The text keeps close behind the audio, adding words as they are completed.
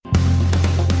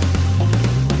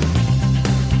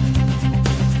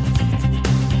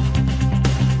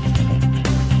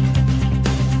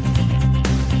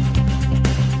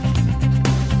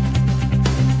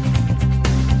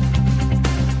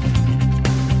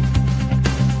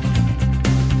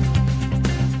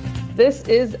This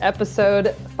is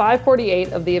episode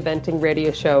 548 of the Eventing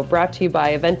Radio Show, brought to you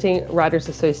by Eventing Riders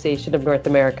Association of North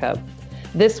America.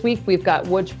 This week, we've got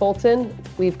Wooge Fulton,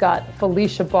 we've got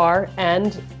Felicia Barr,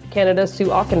 and Canada's Sue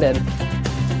Ockenden.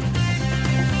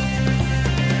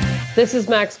 This is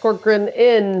Max Corcoran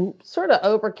in sort of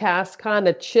overcast, kind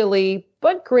of chilly,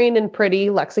 but green and pretty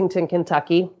Lexington,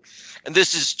 Kentucky. And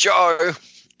this is Joe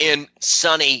in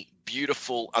sunny,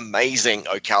 beautiful, amazing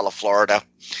Ocala, Florida.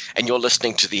 And you're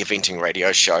listening to the Eventing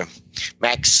Radio Show.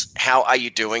 Max, how are you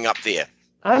doing up there?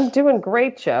 I'm doing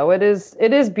great, Joe. It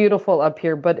is beautiful up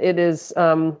here, but it is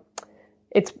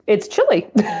it's chilly.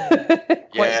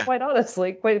 quite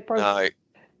honestly, No.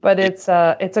 But it's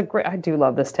a great. I do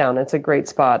love this town. It's a great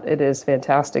spot. It is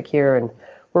fantastic here, and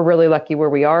we're really lucky where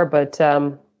we are. But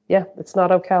yeah, it's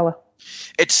not Ocala.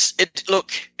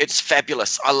 It's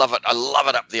fabulous. I love it. I love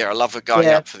it up there. I love it going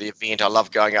up for the event. I love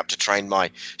going up to train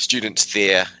my students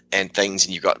there and things.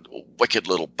 And you've got wicked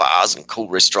little bars and cool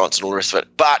restaurants and all the rest of it.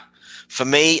 But for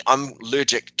me, I'm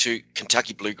allergic to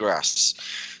Kentucky bluegrass.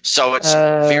 So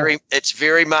it's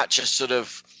very much a sort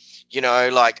of,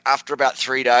 like after about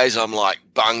 3 days, I'm like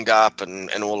bunged up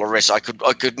and all the rest. I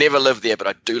could never live there, but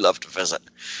I do love to visit.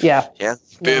 Yeah. Yeah.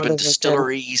 Bourbon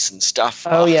distilleries and stuff.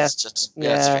 It's just,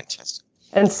 it's fantastic.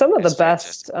 And some of the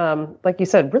best, like you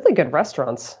said, really good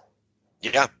restaurants.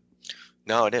 Yeah.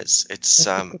 No, it is. It's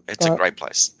a great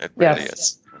place. It really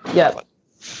is. Yeah.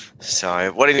 So,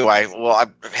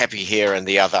 I'm happy here in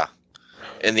the other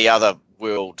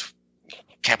world,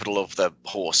 capital of the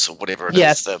horse or whatever it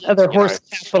is. The other horse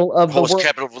capital of the world. Horse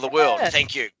capital of the world. Yes.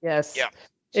 Thank you. Yes. Yeah.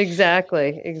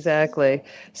 Exactly.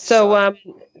 So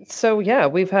yeah,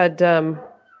 we've had some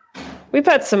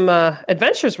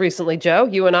adventures recently, Joe.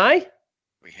 You and I.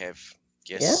 We have.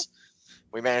 Yes. Yeah.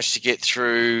 We managed to get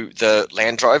through the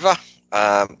Land Rover,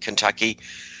 Kentucky,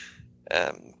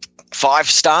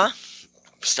 5-star.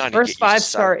 First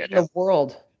 5-star in the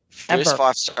world. First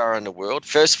 5-star in the world.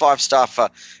 First 5-star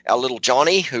for our little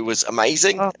Johnny, who was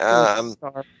amazing.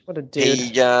 What a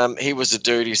dude. He was a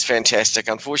dude. He was fantastic.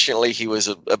 Unfortunately, he was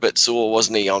a bit sore,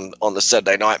 wasn't he, on the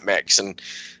Saturday night, Max, and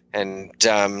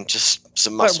just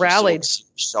some muscle rallied.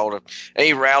 Shoulder. And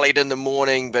he rallied in the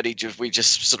morning, but we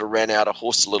just sort of ran out of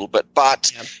horse a little bit.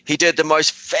 But he did the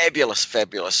most fabulous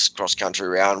cross-country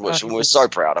round, which we're so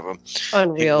proud of him.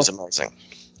 Unreal. He was amazing.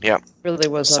 Yeah. Really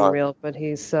was unreal. But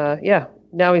he's,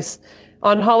 now he's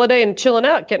on holiday and chilling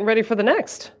out, getting ready for the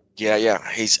next. Yeah.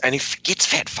 He gets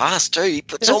fat fast too. He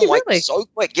puts on weight so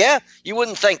quick. Yeah. You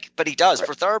wouldn't think, but he does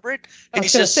for a thoroughbred.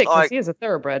 He's just like, he is a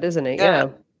thoroughbred, isn't he? Yeah.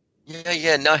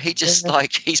 No, he just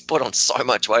he's put on so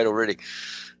much weight already.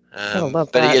 I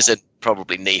love but that. he is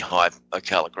probably knee-high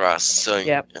Ocala grass. So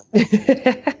yeah.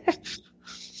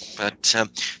 But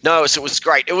no, so it was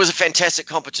great. It was a fantastic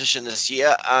competition this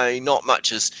year. Not much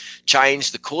has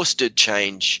changed. The course did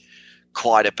change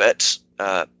quite a bit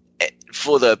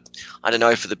for the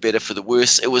better, for the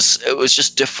worse. It was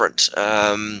just different.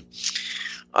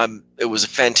 It was a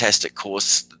fantastic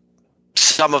course.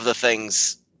 Some of the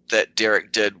things that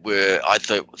Derek did I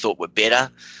thought were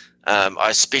better. I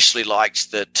especially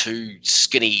liked the two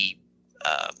skinny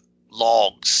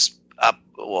logs up,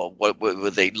 or what were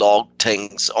the log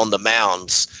things on the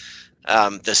mounds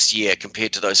this year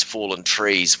compared to those fallen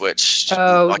trees, which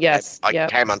I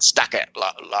came unstuck at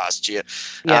last year.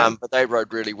 Yeah. But they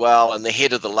rode really well, and the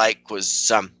head of the lake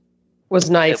was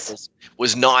nice.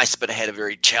 Was nice, but it had a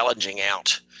very challenging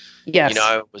out. Yes.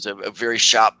 It was a very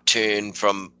sharp turn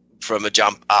from a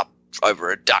jump up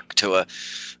over a duck to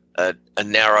a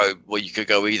narrow where you could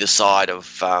go either side of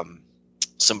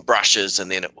some brushes,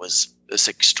 and then it was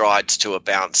 6 strides to a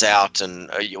bounce out,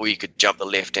 or you could jump the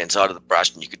left-hand side of the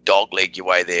brush and you could dog leg your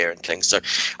way there and things. So,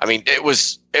 I mean, it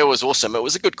was awesome. It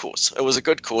was a good course.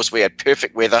 We had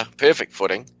perfect weather, perfect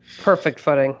footing. I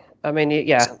mean,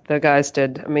 the guys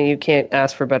did. I mean, you can't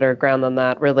ask for better ground than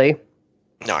that, really.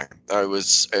 No, it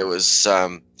was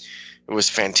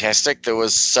fantastic. There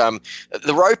was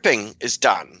the roping is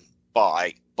done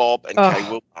by Bob and Kay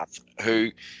Wilmarth,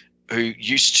 who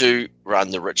used to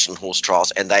run the Richland Horse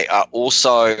Trials, and they are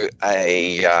also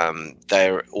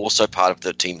they're also part of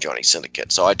the Team Johnny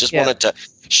Syndicate. So I just wanted to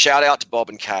shout out to Bob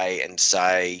and Kay and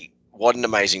say what an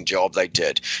amazing job they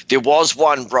did. There was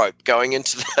one rope going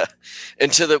into the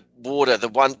water,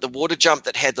 the water jump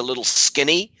that had the little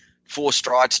skinny 4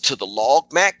 strides to the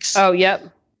log, Max. Oh, yep.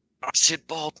 I said,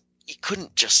 Bob, you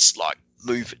couldn't just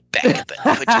move it back a bit.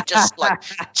 Could you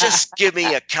just give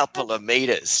me a couple of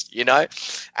meters,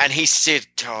 And he said,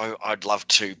 "Oh, I'd love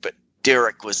to," but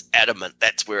Derek was adamant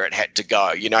that's where it had to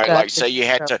go, so you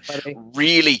had to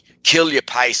really kill your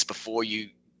pace before you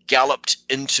galloped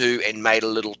into and made a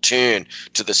little turn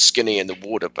to the skinny in the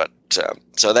water. But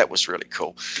so that was really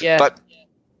cool. Yeah. But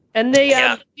and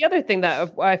the other thing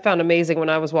that I found amazing when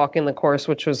I was walking the course,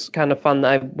 which was kind of fun,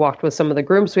 I walked with some of the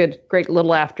grooms. We had a great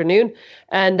little afternoon,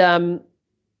 and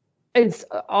it's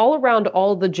all around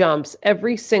all the jumps.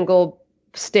 Every single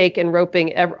stake and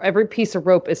roping, every piece of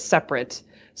rope is separate.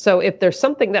 So if there's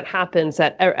something that happens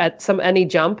at any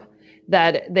jump,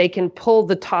 that they can pull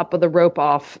the top of the rope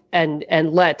off and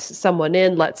let someone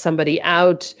in, let somebody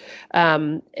out.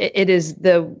 It is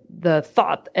the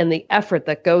thought and the effort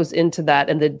that goes into that,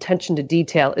 and the attention to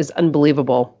detail is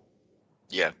unbelievable.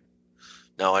 Yeah,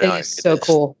 no, I know. It's so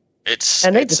cool. It's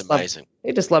amazing.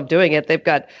 They just love doing it. They've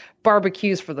got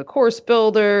barbecues for the course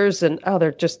builders, and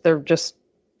they're just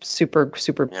super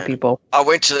people. I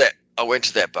went to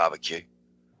that barbecue.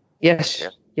 Yes, yeah.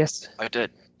 Yes, I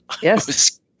did.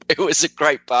 Yes. It was a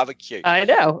great barbecue. I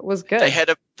know, it was good. They had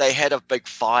a big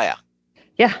fire.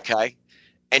 Yeah. Okay.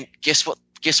 And guess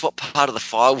what part of the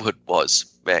firewood was,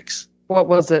 Max? What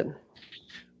was it?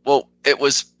 Well, it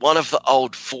was one of the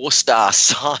old 4-star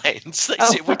signs. They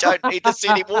said we don't need this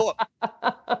anymore.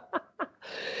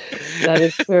 That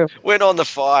is true. Went on the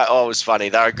fire. Oh, it was funny.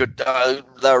 They're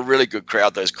a really good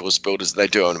crowd, those course builders. They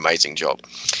do an amazing job.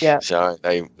 Yeah. So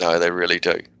they really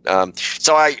do.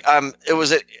 It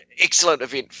was an excellent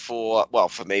event for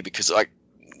me, because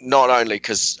not only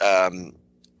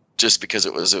just because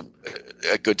it was a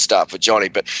good start for Johnny,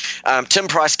 but Tim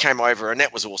Price came over, and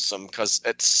that was awesome, because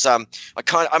it's I'm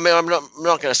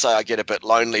not going to say I get a bit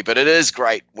lonely, but it is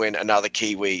great when another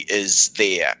Kiwi is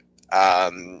there.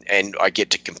 And I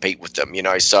get to compete with them,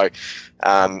 so,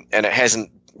 and it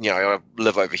hasn't, I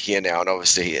live over here now, and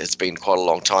obviously it's been quite a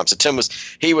long time. So Tim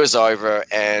was over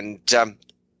and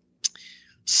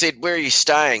said, "Where are you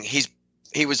staying?"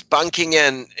 He was bunking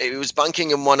in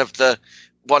one of the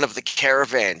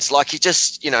caravans. Like, he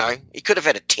just, he could have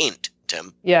had a tent,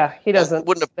 Tim. Yeah, he doesn't.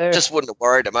 Wouldn't have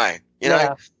worried him, you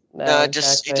know? No,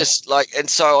 exactly. He just and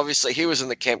so obviously he was in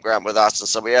the campground with us, and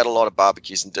so we had a lot of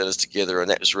barbecues and dinners together,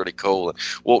 and that was really cool. And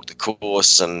walked the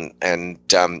course, and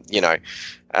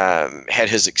had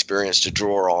his experience to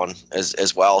draw on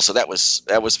as well. So that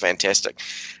was fantastic.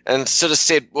 And sort of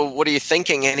said, "Well, what are you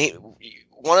thinking?" And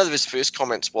one of his first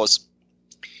comments was,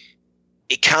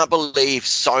 he can't believe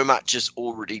so much is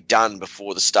already done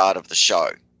before the start of the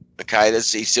show. Okay,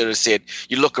 he sort of said,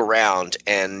 you look around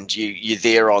and you're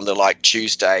there on the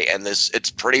Tuesday, and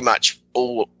it's pretty much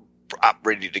all up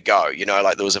ready to go.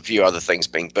 There was a few other things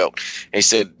being built. And he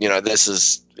said, this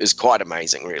is quite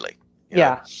amazing, really.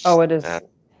 Yeah. Oh, it is.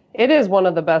 It is one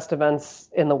of the best events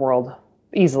in the world,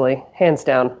 easily, hands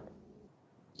down.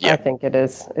 Yeah. I think it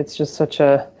is. It's just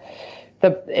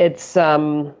it's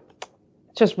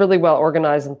just really well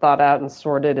organized and thought out and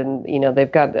sorted, and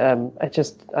they've got they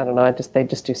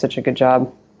just do such a good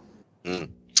job. It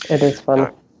is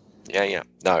fun.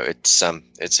 No, it's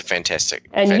a fantastic.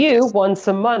 And you won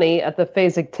some money at the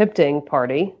Phasig Tipting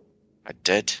party. I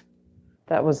did.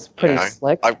 That was pretty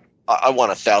slick. I won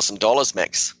 $1,000,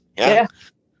 Max. Yeah.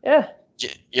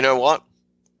 You know what?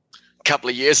 A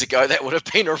couple of years ago, that would have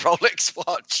been a Rolex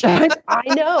watch. I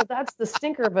know. That's the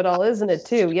stinker of it all, isn't it,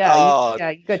 too? Yeah.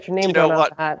 You got your name on the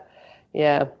hat.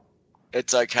 Yeah.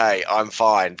 It's okay. I'm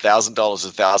fine. $1,000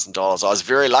 is $1,000. I was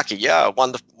very lucky. Yeah, I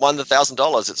won the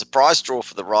 $1,000. It's a prize draw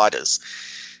for the riders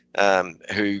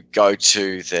who go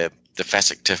to the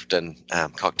Phasig Tifton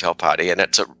cocktail party, and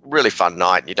it's a really fun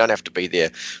night. You don't have to be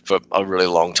there for a really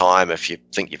long time if you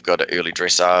think you've got an early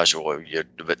dressage or you're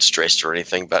a bit stressed or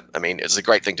anything. But I mean, it's a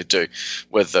great thing to do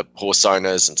with the horse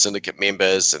owners and syndicate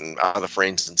members and other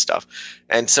friends and stuff.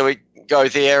 And so we go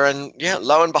there, and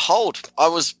lo and behold, I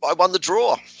won the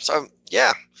draw. So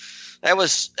yeah, that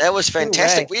was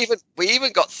fantastic. We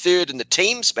even got third in the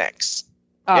teams, Max.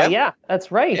 Oh yeah,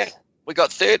 that's right. Yeah. We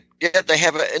got third. Yeah, they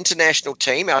have an international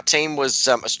team. Our team was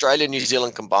Australia, New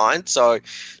Zealand combined. So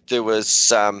there was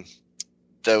Dom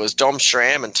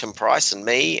Schramm and Tim Price and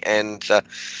me and the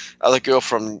other girl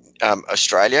from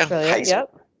Australia, Hazel.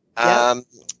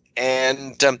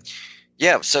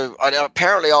 Yep. So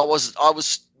apparently I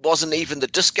wasn't even the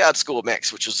discard score,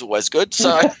 Max, which was always good.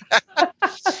 So,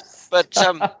 but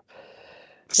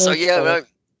so yeah,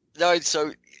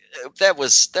 so that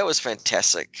was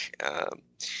fantastic.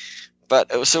 But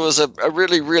it was a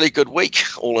really, really good week,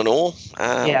 all in all.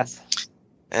 Yes.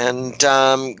 And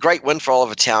great win for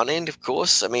Oliver Townend, of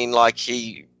course. I mean,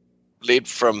 he led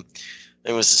from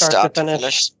start to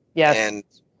finish. Yes. And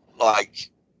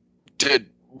did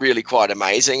really quite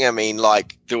amazing. I mean,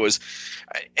 there was,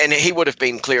 and he would have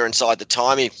been clear inside the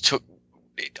time. He took,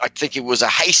 I think it was a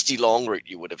hasty long route,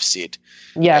 you would have said.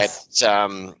 Yes.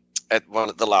 at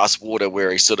the last water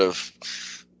where he sort of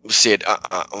said,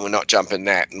 we're not jumping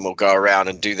that, and we'll go around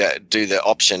and do the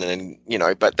option, and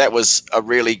but that was a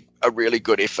really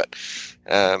good effort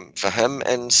for him.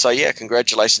 And so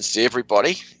congratulations to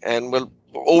everybody, and we're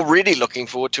already looking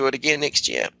forward to it again next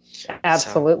year.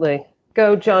 Absolutely. So,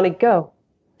 go Johnny, go.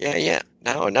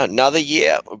 No, another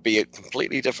year would be a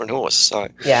completely different horse. So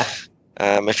yeah.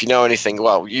 If you know anything,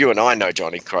 well, you and I know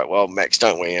Johnny quite well, Max,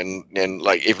 don't we? And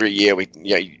like every year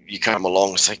you come along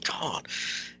and say, God,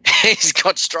 he's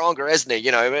got stronger, hasn't he?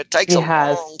 It takes long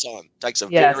time. It takes a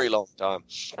very long time.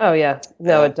 Oh yeah,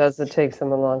 no, it does. It takes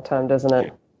him a long time, doesn't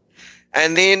it?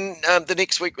 And then the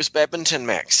next week was badminton,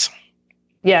 Max.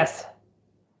 Yes,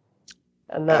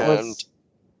 and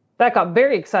that got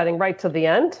very exciting right to the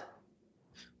end.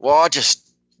 Well, I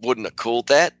just wouldn't have called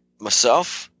that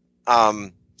myself.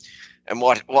 And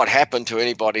what happened to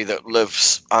anybody that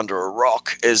lives under a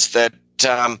rock is that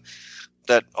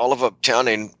that Oliver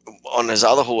Townend on his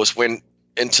other horse went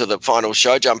into the final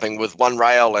show jumping with one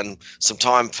rail and some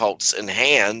time faults in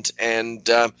hand, and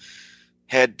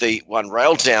had the one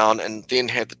rail down, and then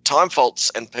had the time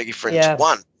faults, and Piggy Fringe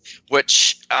won,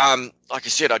 which, like I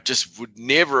said, I just would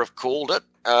never have called it,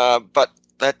 but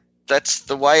that's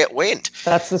the way it went.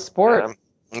 That's the sport.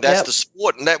 That's the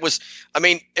sport, and that was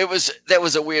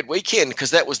a weird weekend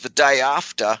because that was the day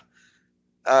after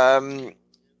the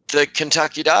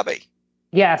Kentucky Derby.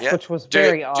 Yes, which was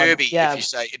very odd. Derby, if you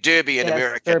say Derby in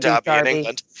America, Derby in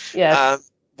England. Yes.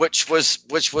 Which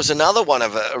was another one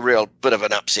of a real bit of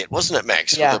an upset, wasn't it,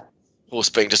 Max? Yeah. With the horse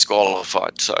being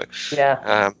disqualified. So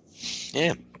yeah.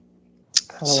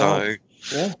 So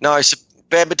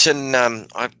badminton.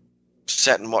 I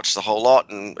sat and watched the whole lot,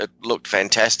 and it looked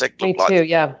fantastic. Me too.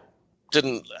 Yeah.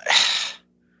 I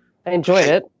enjoyed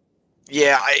it.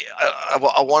 Yeah, I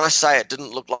want to say it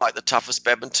didn't look like the toughest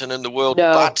badminton in the world,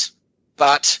 no.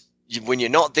 but when you're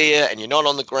not there and you're not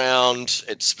on the ground,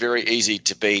 it's very easy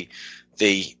to be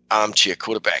the armchair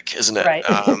quarterback, isn't it? Right.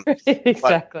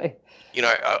 Exactly.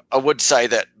 But, I would say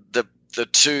that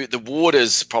the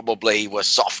waters probably were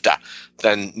softer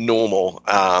than normal.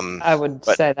 I would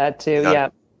say that too.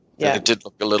 Yeah. It did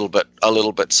look a little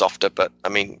bit softer, but I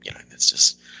mean, it's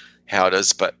just how it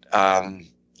is. But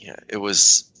it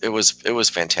was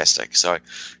fantastic. So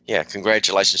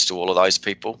congratulations to all of those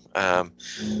people.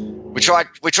 We tried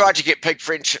to get Pig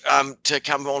French to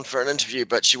come on for an interview,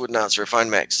 but she wouldn't answer her phone,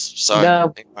 Max. So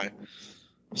no.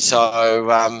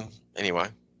 Anyway,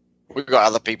 we've got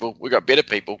other people. We've got better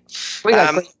people. We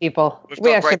got great people.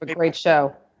 We actually have a great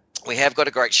show. We have got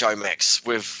a great show, Max.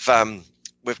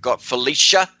 We've got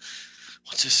Felicia.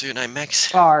 What's her surname,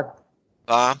 Max? Barr.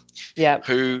 Yeah.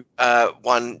 Who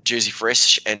won Jersey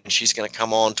Fresh, and she's going to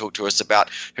come on, talk to us about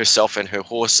herself and her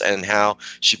horse and how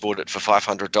she bought it for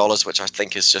 $500, which I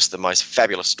think is just the most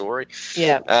fabulous story.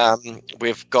 Yeah.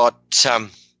 We've got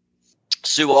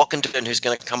Sue Ockenden, who's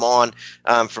going to come on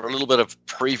for a little bit of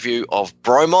preview of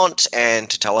Bromont and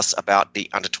to tell us about the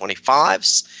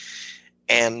under-25s.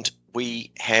 And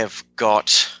we have got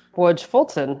Woj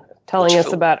Fulton telling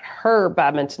us about her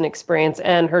badminton experience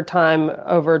and her time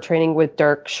over training with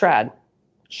Dirk Schrader.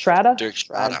 Dirk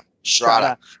Schrader.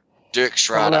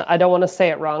 I don't want to say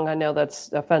it wrong. I know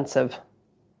that's offensive.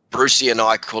 Brucey and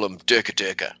I call him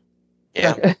Dirka.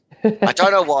 Yeah. I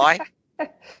don't know why.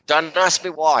 Don't ask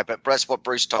me why, but that's what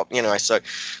Bruce taught, so,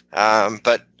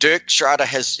 but Dirk Schrader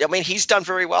he's done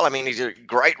very well. I mean, he's a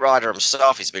great rider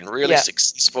himself. He's been really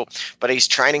successful, but he's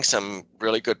training some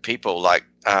really good people like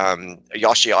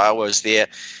Yoshi Iowa is there,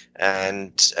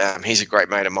 and he's a great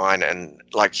mate of mine, and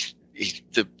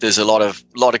there's a lot of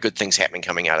good things happening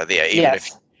coming out of there,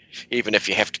 even if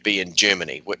you have to be in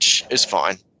Germany, which is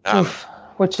fine.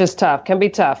 Which is tough. Can be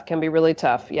tough. Can be really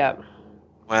tough. Yeah.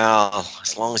 Well,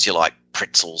 as long as you like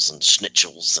pretzels and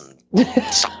schnitzels and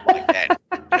stuff like that.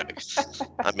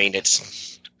 I mean,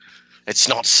 it's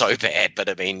not so bad, but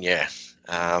I mean, yeah.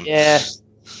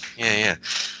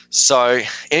 So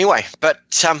anyway, but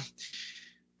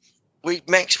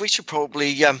Max, we should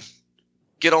probably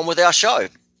get on with our show.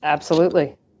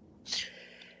 Absolutely.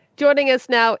 Joining us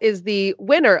now is the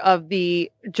winner of the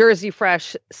Jersey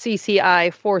Fresh CCI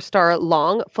 4-star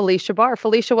long, Felicia Barr.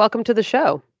 Felicia, welcome to the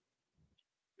show.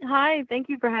 Hi, thank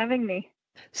you for having me.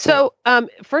 So,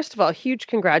 first of all, huge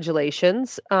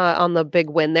congratulations on the big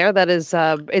win there. That is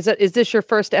this your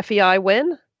first FEI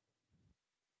win?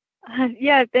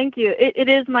 Yeah, thank you. It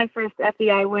is my first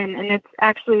FEI win, and it's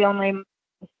actually only my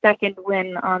second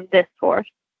win on this course.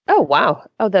 Oh, wow.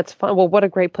 Oh, that's fun. Well, what a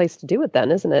great place to do it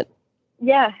then, isn't it?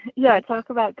 Yeah.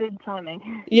 Talk about good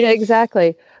timing. Yeah,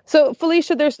 exactly. So,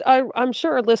 Felicia, I'm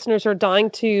sure our listeners are dying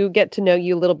to get to know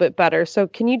you a little bit better. So,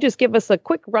 can you just give us a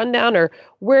quick rundown, or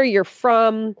where you're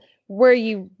from, where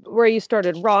you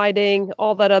started riding,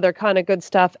 all that other kind of good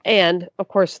stuff, and of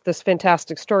course, this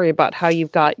fantastic story about how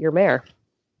you've got your mare.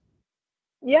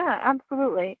 Yeah,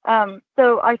 absolutely.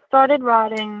 So I started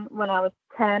riding when I was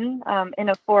 10 in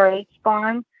a 4-H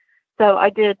barn. So I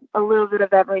did a little bit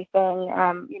of everything.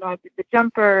 I did the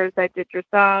jumpers, I did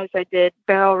dressage, I did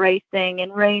barrel racing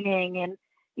and reining and,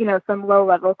 some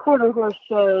low-level quarter horse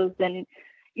shows and,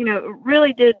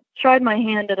 really tried my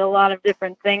hand at a lot of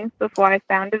different things before I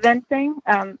found eventing.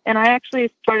 And I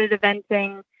actually started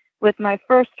eventing with my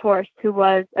first horse, who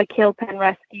was a Kill Pen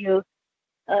Rescue.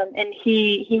 And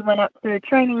he went up to a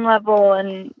training level,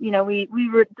 and we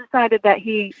decided that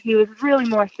he was really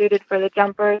more suited for the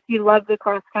jumpers. He loved the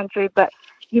cross country, but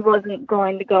he wasn't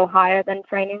going to go higher than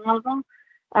training level.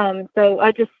 So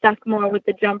I just stuck more with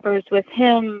the jumpers with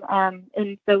him,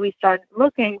 and so we started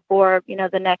looking for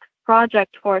the next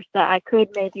project horse that I could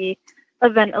maybe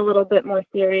event a little bit more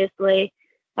seriously.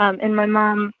 And my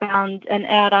mom found an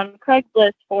ad on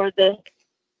Craigslist for the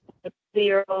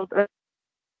 3-year-old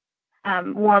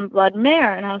warm blood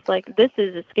mare, and I was like, this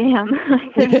is a scam.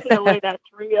 There's no way that's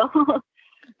real.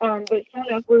 But sure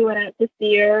enough, we went out to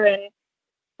see her,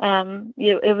 and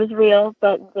it was real,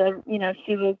 but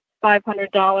she was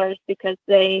 $500 because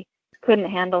they couldn't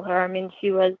handle her. I mean, she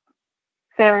was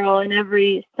feral in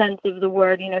every sense of the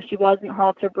word. She wasn't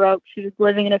halter broke. She was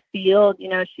living in a field.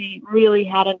 She really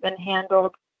hadn't been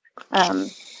handled.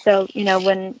 So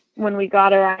when we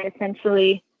got her, I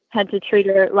essentially had to treat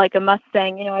her like a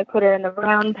Mustang. I put her in the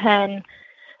round pen.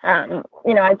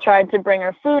 I tried to bring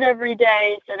her food every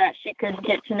day so that she could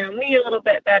get to know me a little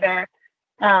bit better.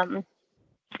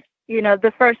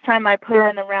 The first time I put her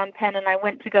in the round pen and I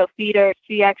went to go feed her,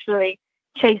 she actually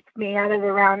chased me out of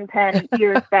the round pen,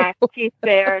 ears back, teeth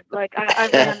bared. Like I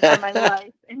ran for my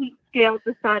life, and he scaled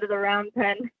the side of the round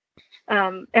pen.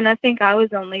 And I think I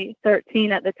was only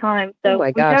 13 at the time. So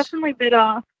we definitely bit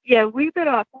off. Yeah, we bit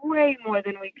off way more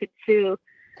than we could chew.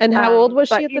 And how old was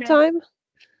she at the time?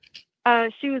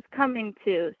 She was coming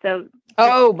to. So.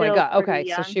 Oh my God. Okay,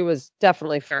 so she was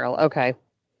definitely feral. Okay.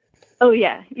 Oh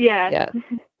yeah. Yeah.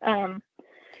 And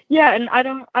I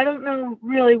don't know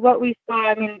really what we saw.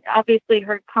 I mean, obviously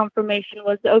her conformation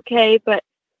was okay, but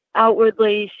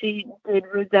outwardly she did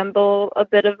resemble a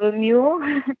bit of a mule.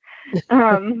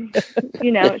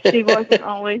 She wasn't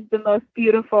always the most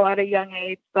beautiful at a young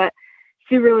age, but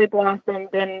she really blossomed,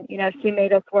 and she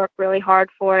made us work really hard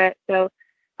for it. So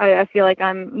I feel like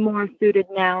I'm more suited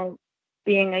now,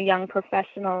 being a young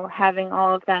professional, having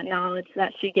all of that knowledge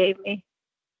that she gave me.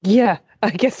 Yeah, I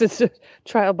guess it's a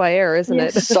trial by error, isn't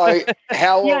it? So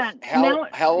how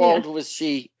old was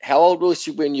she? How old was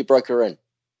she when you broke her in?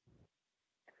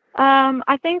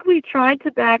 I think we tried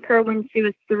to back her when she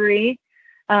was 3.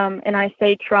 And I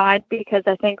say tried because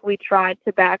I think we tried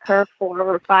to back her 4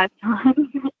 or 5 times.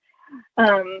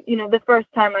 The first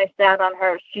time I sat on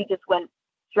her, she just went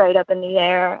straight up in the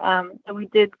air. So we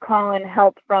did call in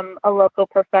help from a local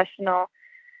professional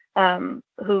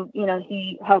who,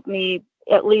 he helped me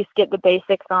at least get the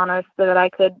basics on her so that I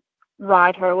could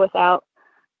ride her without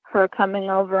her coming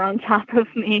over on top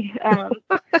of me.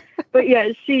 But yeah,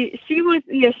 she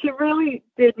really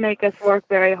did make us work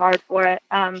very hard for it.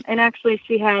 And actually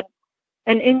she had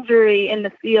an injury in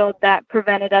the field that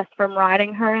prevented us from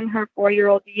riding her in her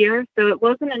 4-year-old year. So it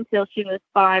wasn't until she was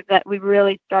 5 that we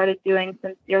really started doing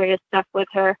some serious stuff with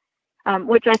her,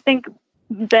 which I think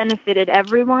benefited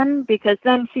everyone, because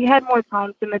then she had more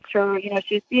time to mature.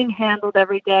 She was being handled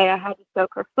every day. I had to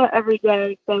soak her foot every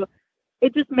day. So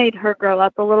it just made her grow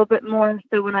up a little bit more.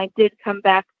 So when I did come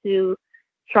back to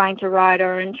trying to ride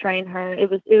her and train her, it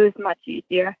was much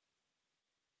easier.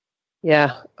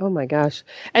 Yeah. Oh my gosh.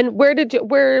 And where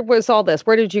was all this?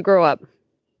 Where did you grow up?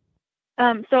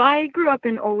 So I grew up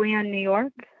in Olean, New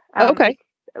York. Okay.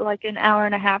 Like an hour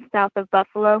and a half south of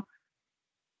Buffalo.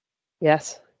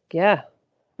 Yes. Yeah.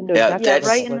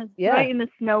 Right in the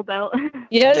snow belt.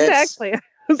 Yeah, exactly. I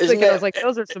was like,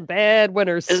 those are some bad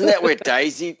winters. Isn't that where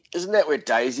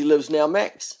Daisy lives now,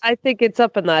 Max? I think it's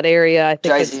up in that area. I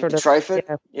think Daisy it's sort of Trafford?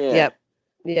 Yeah.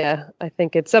 Yeah. I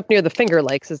think it's up near the Finger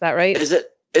Lakes. Is that right?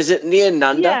 Is it near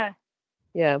Nunda?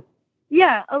 Yeah.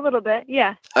 Yeah, a little bit.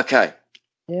 Yeah. Okay.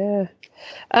 Yeah.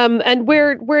 And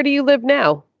where do you live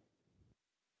now?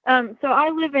 So I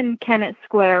live in Kennett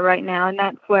Square right now, and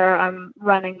that's where I'm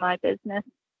running my business.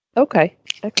 Okay.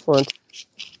 Excellent.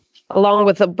 Along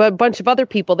with a bunch of other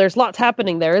people. There's lots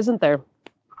happening there, isn't there?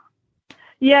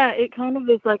 Yeah, it kind of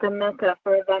is like a mecca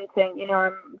for eventing. You know,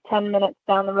 I'm 10 minutes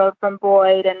down the road from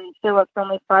Boyd, and Philip's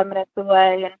only 5 minutes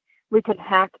away, and we could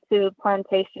hack to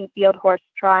Plantation Field horse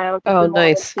trials if Oh, we wanted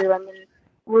nice. to. I mean,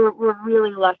 we're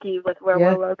really lucky with where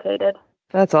we're located.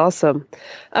 That's awesome.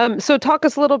 So talk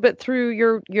us a little bit through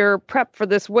your prep for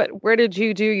this. Where did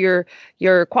you do your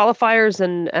qualifiers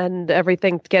and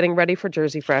everything getting ready for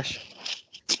Jersey Fresh?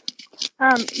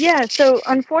 Yeah, so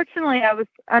unfortunately I was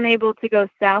unable to go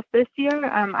south this year.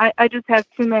 I just have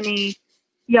too many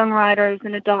young riders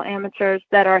and adult amateurs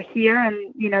that are here,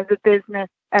 and you know, the business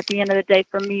at the end of the day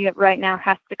for me right now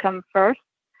has to come first.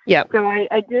 Yeah. So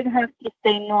I did have to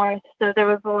stay north. So there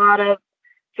was a lot of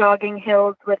jogging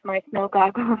hills with my snow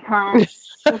goggles on,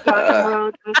 jogging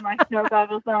roads with my snow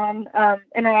goggles on.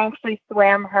 And I actually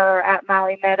swam her at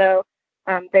Maui Meadow.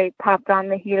 They popped on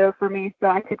the heater for me so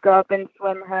I could go up and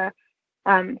swim her.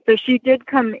 So she did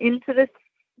come into this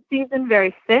season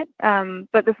very fit,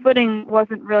 but the footing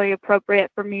wasn't really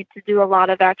appropriate for me to do a lot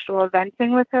of actual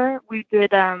eventing with her. We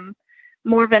did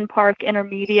Morven Park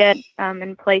Intermediate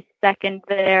and placed second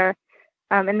there.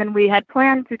 And then we had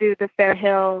planned to do the Fair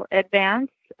Hill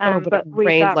Advance, but we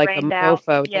rained got like rained a out.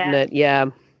 mofo, didn't it? Yeah.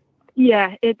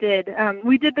 Yeah, it did.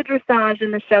 We did the dressage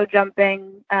and the show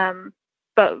jumping,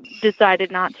 but decided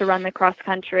not to run the cross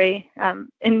country.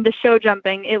 In the show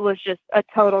jumping, it was just a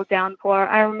total downpour.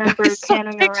 I remember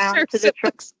canning around to the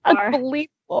truck bar.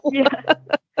 Unbelievable. Yeah.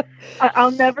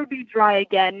 I'll never be dry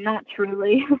again. Not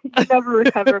truly. You never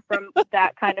recover from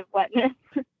that kind of wetness.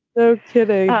 No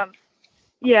kidding.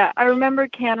 Yeah, I remember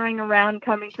cantering around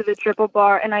coming to the triple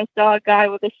bar, and I saw a guy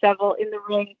with a shovel in the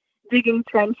ring digging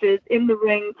trenches in the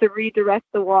ring to redirect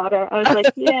the water. I was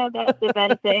like, yeah, that's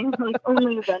eventing. Like,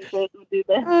 only eventers would do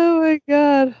this. Oh my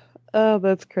God. Oh,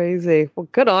 that's crazy. Well,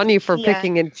 good on you for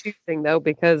picking and choosing, though,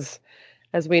 because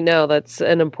as we know, that's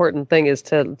an important thing, is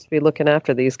to be looking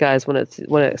after these guys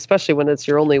especially when it's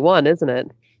your only one, isn't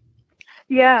it?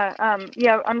 Yeah.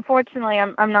 Unfortunately,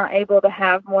 I'm not able to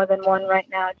have more than one right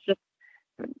now. It's just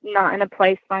not in a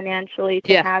place financially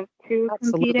to have two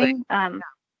competing.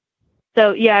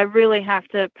 So yeah, I really have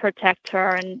to protect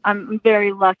her, and I'm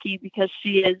very lucky because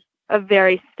she is a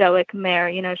very stoic mare.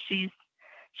 You know,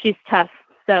 she's tough.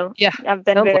 So yeah, I've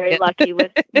been very lucky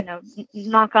with, you know,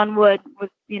 knock on wood, with,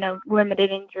 you know,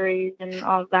 limited injuries and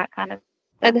all of that kind of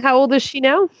stuff. And how old is she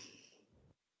now?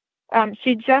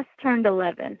 She just turned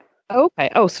 11. Okay.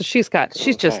 Oh, so she's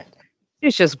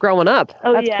just growing up.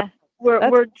 Oh, yeah.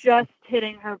 We're just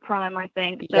hitting her prime, I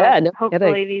think. So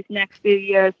hopefully these next few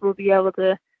years we'll be able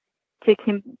to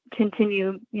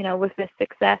continue, you know, with this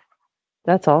success.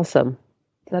 That's awesome.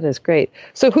 That is great.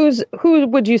 So who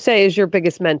would you say is your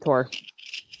biggest mentor?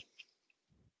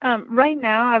 Right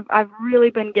now, I've really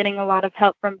been getting a lot of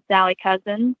help from Sally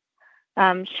Cousins.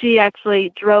 She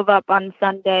actually drove up on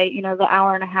Sunday, you know, the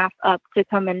hour and a half up to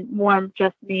come and warm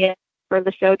just me for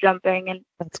the show jumping, and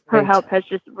her help has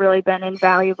just really been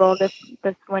invaluable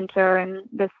this winter and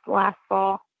this last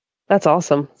fall. That's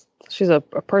awesome. She's a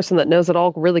person that knows it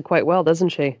all really quite well, doesn't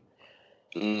she?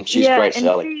 She's great,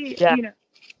 Sally.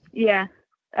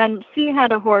 And she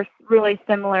had a horse really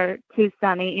similar to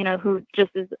Sunny, you know, who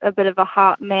just is a bit of a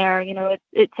hot mare. You know,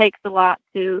 it takes a lot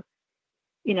to,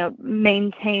 you know,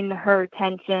 maintain her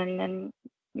tension, and,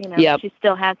 you know, she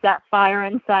still has that fire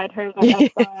inside her that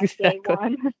I saw day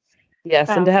one. Yes,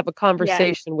 and to have a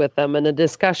conversation with them and a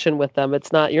discussion with them.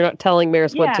 It's not, you're not telling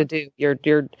mares what to do. You're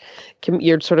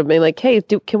sort of being like, hey,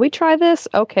 can we try this?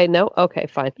 Okay, no, okay,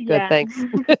 fine, good, thanks.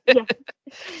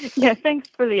 Yeah, thanks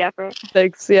for the effort.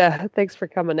 Thanks, thanks for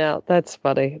coming out. That's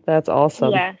funny. That's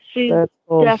awesome. Yeah, she's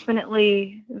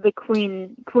definitely the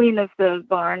queen of the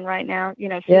barn right now. You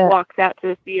know, she walks out to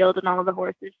the field, and all the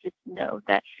horses just know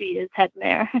that she is head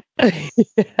mare.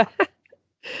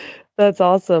 That's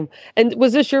awesome. And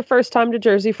was this your first time to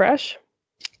Jersey Fresh?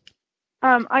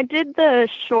 I did the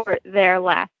short there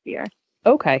last year.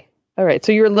 Okay. All right.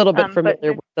 So you're a little bit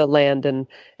familiar with the land and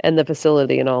the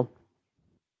facility and all.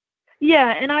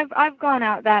 Yeah, and I've gone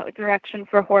out that direction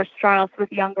for horse trials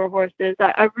with younger horses.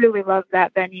 I really love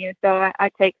that venue, so I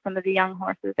take some of the young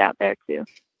horses out there too.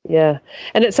 Yeah.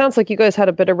 And it sounds like you guys had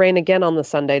a bit of rain again on the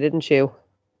Sunday, didn't you?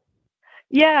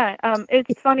 Yeah,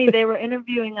 it's funny. They were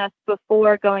interviewing us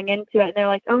before going into it, and they're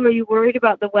like, "Oh, are you worried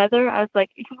about the weather?" I was like,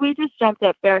 "We just jumped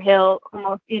at Fair Hill.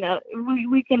 Almost, you know,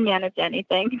 we can manage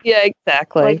anything." Yeah,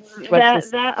 exactly. Like,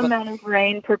 that amount of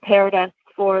rain prepared us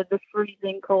for the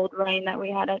freezing cold rain that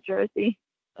we had at Jersey.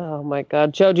 Oh my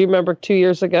God, Joe, do you remember 2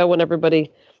 years ago when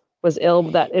everybody was ill,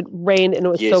 that it rained and it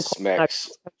was so cold? Max.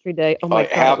 Every day. Oh my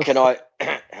God.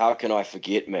 How can I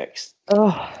forget, Max?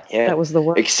 Oh, yeah, that was the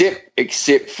worst.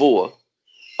 Except for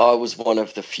I was one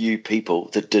of the few people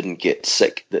that didn't get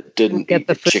sick, that didn't Get eat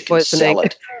the the food chicken poisoning.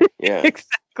 salad. Yeah,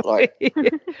 Exactly. like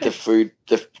the food,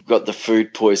 got the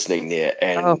food poisoning there,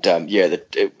 and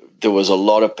there was a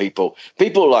lot of people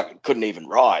like couldn't even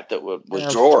ride that were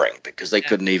drawing because they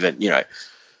couldn't even,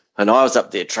 And I was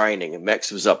up there training, and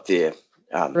Max was up there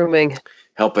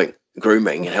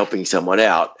Grooming and helping someone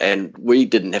out, and we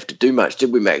didn't have to do much,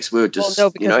 did we, Max? We were just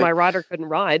because my rider couldn't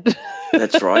ride.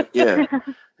 That's right, yeah.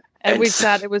 And we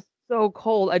sat. It was so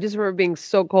cold. I just remember being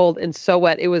so cold and so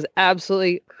wet. It was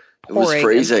absolutely pouring. It was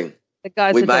freezing. The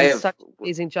guys had done such an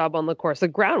amazing job on the course. The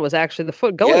ground was actually, the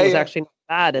foot going was actually not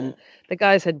bad. And the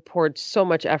guys had poured so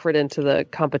much effort into the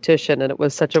competition. And it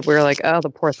was we were like, oh, the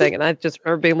poor thing. And I just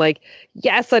remember being like,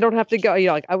 yes, I don't have to go.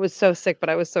 I was so sick, but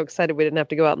I was so excited we didn't have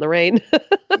to go out in the rain.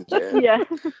 Yeah.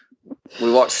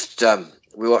 We watched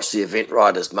the Event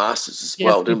Riders Masters as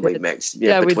well, didn't we, Max?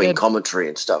 Yeah, between commentary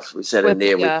and stuff. We sat in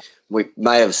there. We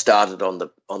may have started on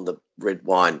the red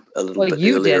wine a little bit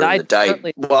earlier in the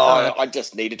day. Well, I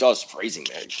just needed. I was freezing,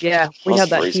 man. Yeah, we had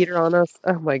that heater on us.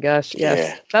 Oh my gosh,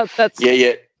 yes. Yeah. That's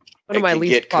one of my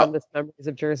least fondest memories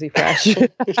of Jersey Fresh.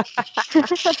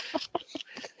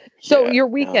 So your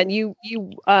weekend, you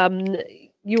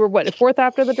were what, fourth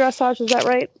after the dressage? Is that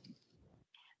right?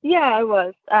 Yeah, I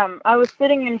was. I was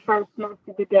sitting in first most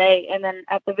of the day, and then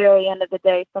at the very end of the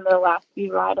day, some of the last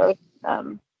few riders,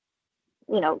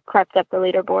 crept up the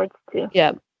leaderboards too.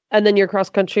 Yeah, and then your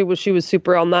cross country she was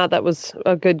super on that. That was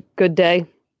a good day.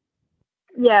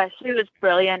 Yeah, she was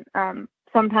brilliant.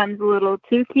 Sometimes a little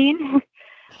too keen.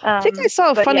 I think I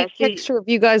saw a funny picture of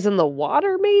you guys in the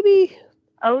water, maybe.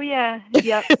 Oh yeah,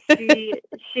 yep.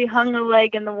 She hung a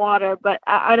leg in the water, but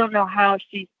I don't know how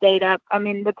she stayed up. I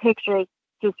mean, the pictures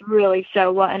just really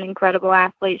show what an incredible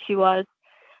athlete she was.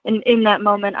 And in that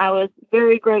moment, I was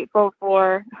very grateful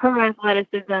for her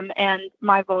athleticism and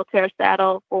my Voltaire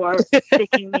saddle for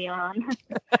sticking me on.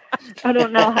 I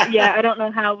don't know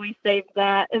how we saved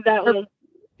that. That was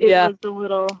was a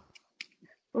little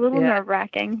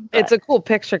nerve-wracking. It's a cool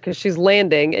picture because she's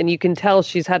landing, and you can tell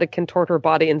she's had to contort her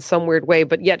body in some weird way,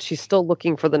 but yet she's still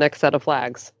looking for the next set of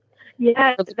flags.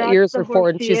 Yeah, her ears are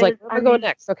forward, and she's like, "I'm going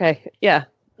next." Okay, yeah.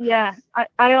 Yeah,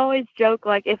 I always joke,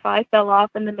 like, if I fell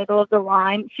off in the middle of the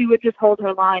line, she would just hold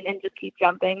her line and just keep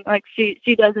jumping. Like, she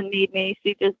doesn't need me.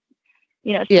 She just,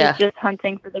 she's just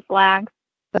hunting for the flags.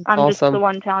 That's I'm awesome. just the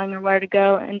one telling her where to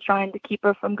go and trying to keep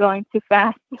her from going too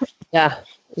fast. Yeah,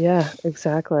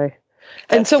 exactly.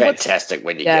 That's and so fantastic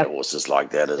when you get horses like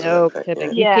that, isn't it? No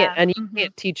kidding. Yeah. You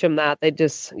can't teach them that. They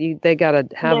just, they got to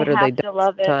have it or they don't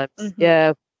love sometimes. It.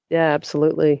 Mm-hmm. Yeah,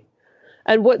 absolutely.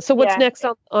 And what's next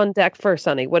on deck for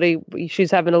Sunny?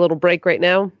 She's having a little break right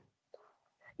now?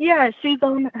 Yeah, she's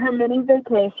on her mini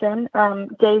vacation,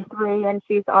 day 3, and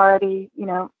she's already,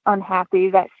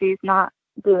 unhappy that she's not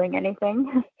doing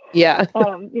anything. Yeah.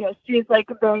 She's like,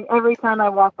 every time I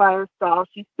walk by her stall,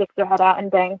 she sticks her head out and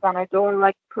bangs on her door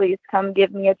like, please come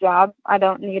give me a job. I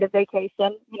don't need a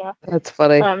vacation. That's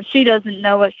funny. She doesn't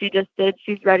know what she just did.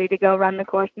 She's ready to go run the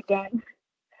course again.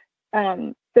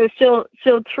 So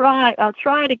I'll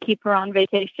try to keep her on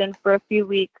vacation for a few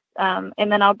weeks, and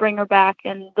then I'll bring her back.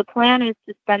 And the plan is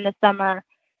to spend the summer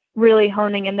really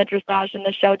honing in the dressage and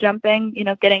the show jumping,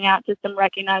 getting out to some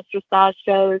recognized dressage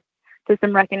shows, to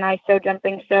some recognized show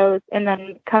jumping shows, and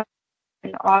then come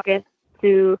in August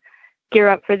to gear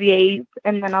up for the 8s.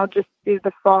 And then I'll just do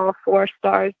the fall 4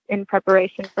 stars in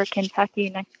preparation for Kentucky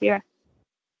next year.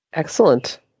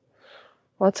 Excellent.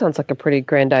 Well, that sounds like a pretty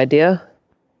grand idea.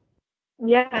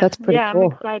 Yeah, that's pretty cool.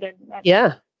 I'm excited.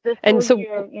 Yeah, this and so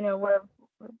year, we're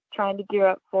trying to gear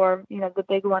up for the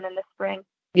big one in the spring.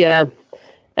 Yeah,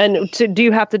 and do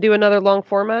you have to do another long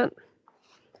format?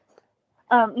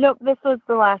 Nope, this was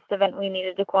the last event we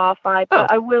needed to qualify,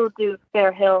 but I will do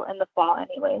Fair Hill in the fall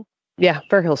anyway. Yeah,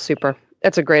 Fair Hill's super.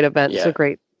 It's a great event. Yeah.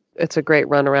 It's a great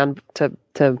run around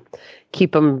to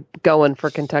keep them going for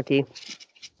Kentucky.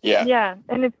 Yeah. Yeah,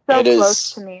 and it's so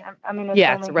close to me. I mean,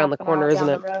 it's around the corner, isn't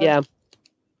it? Yeah.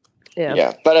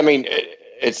 Yeah, but I mean,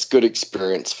 it's good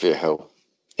experience, Fair Hill.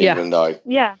 Even though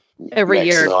every Max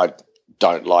year and I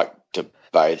don't like to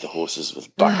bathe the horses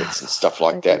with buckets and stuff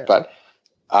like that, but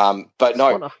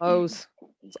no, on a hose.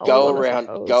 Go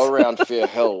around Fair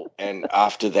Hill, and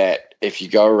after that, if you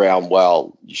go around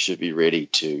well, you should be ready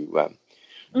to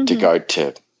go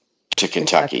to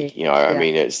Kentucky. I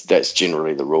mean, that's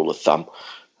generally the rule of thumb.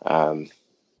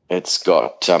 It's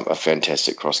got a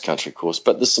fantastic cross-country course,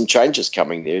 but there's some changes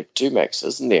coming there too, Max,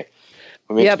 isn't there?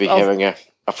 We're meant to be having a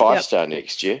 5-star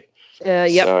next year. So,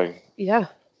 yeah.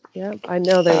 I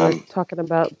know they were talking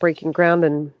about breaking ground,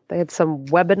 and they had some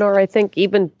webinar, I think,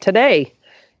 even today.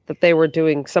 that they were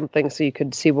doing something so you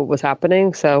could see what was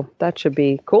happening. So that should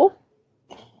be cool.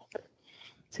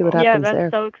 See what happens there. Yeah,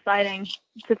 that's so exciting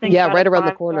to think Yeah, about right a around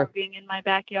the 5-star corner. being in my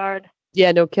backyard.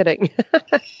 Yeah, no kidding.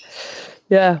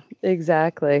 Yeah,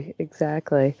 exactly.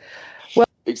 Well,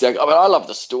 Exactly. I mean, I love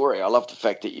the story. I love the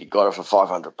fact that you got it for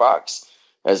 $500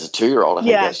 as a 2-year-old. I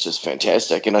think that's just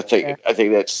fantastic, and I think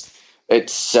that's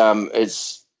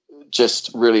it's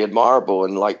just really admirable.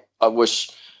 And like, I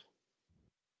wish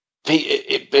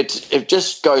it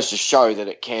just goes to show that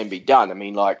it can be done. I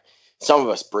mean, like, some of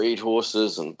us breed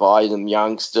horses and buy them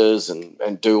youngsters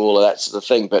and do all of that sort of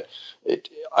thing, but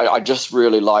I just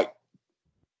really like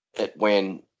it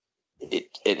when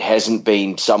it hasn't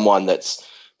been someone that's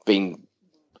been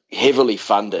heavily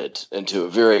funded into a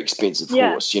very expensive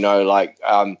horse, like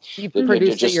you've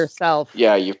produced it yourself.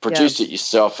 Yeah, you've produced it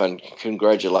yourself, and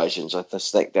congratulations. I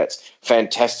just think that's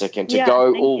fantastic. And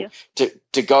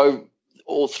to go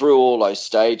all through all those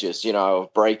stages,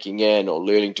 of breaking in or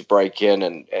learning to break in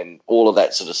and all of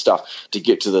that sort of stuff to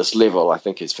get to this level, I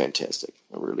think is fantastic.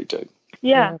 I really do.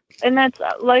 Yeah. And that's,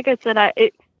 like I said,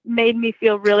 it made me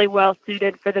feel really well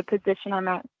suited for the position I'm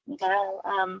at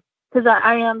now. Because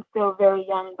I am still very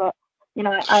young, but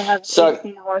I have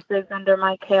 18 horses under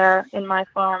my care in my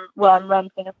farm. Well, I'm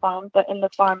renting a farm, but in the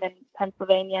farm in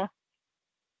Pennsylvania.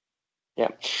 Yeah,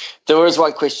 there is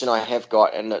one question I have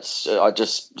got, and it's I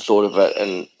just thought of it,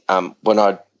 and when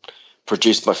I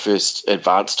produced my first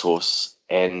advanced horse,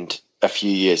 and a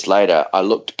few years later, I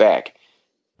looked back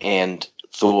and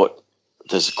thought,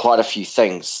 there's quite a few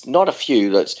things, not a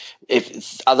few,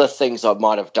 if other things I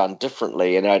might have done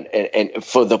differently and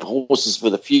for the horses for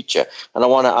the future. And I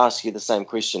want to ask you the same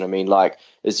question. I mean, like,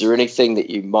 is there anything that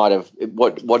you might have,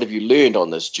 what have you learned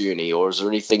on this journey, or is there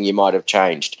anything you might have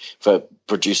changed for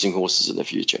producing horses in the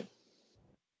future?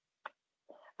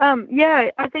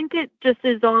 I think it just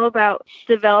is all about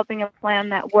developing a plan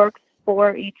that works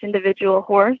for each individual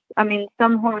horse. I mean,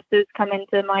 some horses come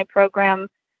into my program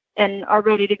and are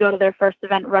ready to go to their first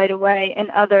event right away. And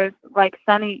others, like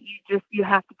Sunny, you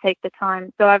have to take the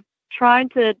time. So I've tried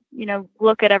to,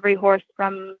 look at every horse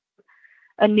from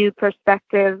a new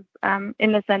perspective,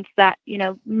 in the sense that,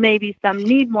 maybe some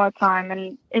need more time.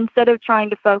 And instead of trying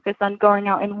to focus on going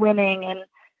out and winning and,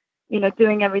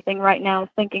 doing everything right now,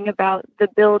 thinking about the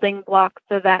building blocks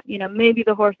so that, maybe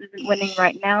the horse isn't winning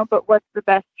right now, but what's the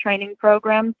best training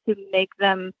program to make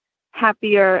them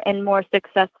happier and more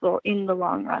successful in the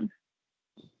long run.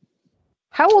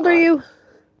 How old are you?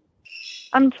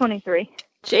 I'm 23.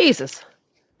 Jesus.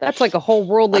 That's like a whole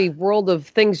world of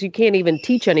things you can't even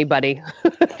teach anybody.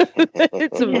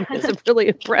 It's really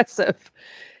impressive.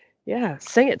 Yeah.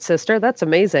 Sing it, sister. That's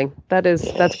amazing. That's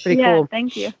pretty cool. Yeah,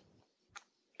 thank you.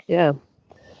 Yeah.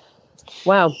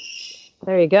 Wow.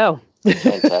 There you go.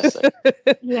 Fantastic.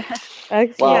 Yeah.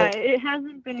 Excellent. Yeah, it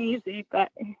hasn't been easy,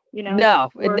 but no,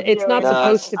 it's not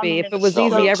supposed to be. If it was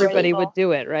easy, everybody would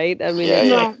do it, right? I mean, it's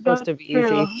not supposed to be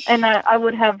easy. And I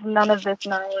would have none of this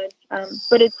knowledge.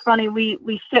 But it's funny,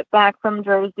 we shipped back from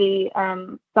Jersey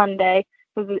Sunday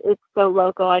because it's so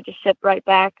local. I just shipped right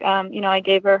back. I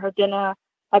gave her dinner.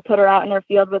 I put her out in her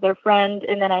field with her friend,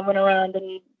 and then I went around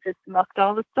and just mucked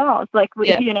all the stalls. Like,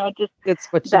 just it's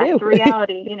what that's you do.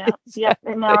 reality, Yep. Yeah.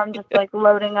 And now I'm just like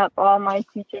loading up all my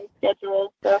teaching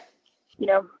schedules. So,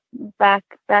 back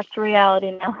to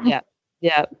reality now.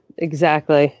 Yeah,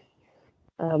 exactly.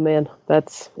 Oh man,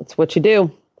 that's what you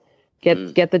do.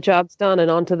 Get the jobs done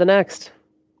and on to the next.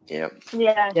 Yeah.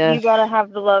 Yeah. You gotta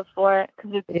have the love for it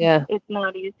because it's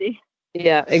not easy.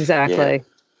 Yeah, exactly.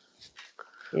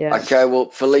 Yeah. Okay, well,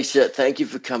 Felicia, thank you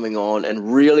for coming on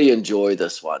and really enjoy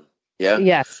this one. Yeah.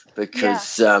 Yes.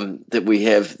 Because that we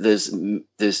have there's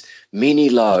many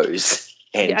lows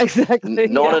and exactly.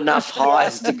 not enough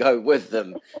highs to go with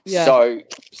them. Yeah.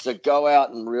 So go out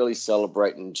and really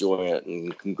celebrate and enjoy it.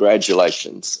 And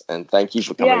congratulations and thank you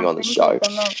for coming on the show.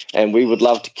 So and we would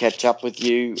love to catch up with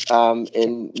you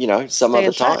in some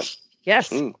other time. Yes.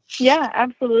 Mm. Yeah,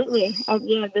 absolutely.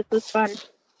 This was fun.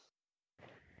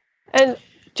 And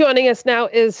joining us now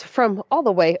is from all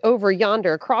the way over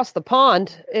yonder across the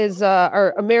pond is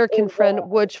our American friend,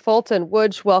 Wooge Fulton.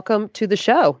 Wooge, welcome to the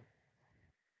show.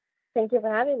 Thank you for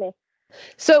having me.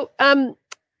 So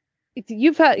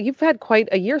you've had quite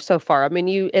a year so far. I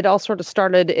mean, it all sort of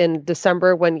started in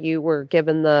December when you were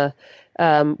given the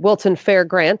Wilton Fair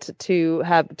grant to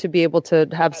be able to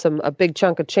have a big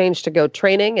chunk of change to go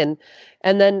training. And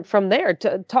then from there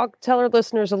tell our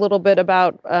listeners a little bit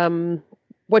about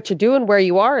what you're doing, where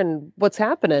you are, and what's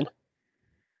happening.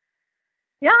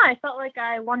 Yeah, I felt like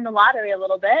I won the lottery a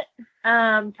little bit.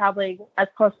 Probably as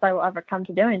close as I will ever come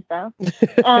to doing so.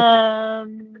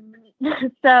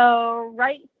 So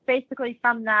right basically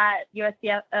from that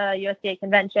USDA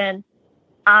convention,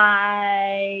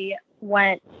 I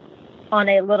went on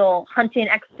a little hunting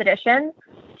expedition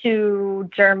to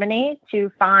Germany to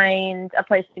find a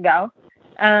place to go.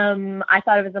 I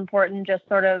thought it was important just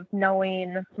sort of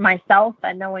knowing myself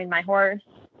and knowing my horse,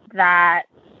 that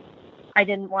I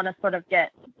didn't want to sort of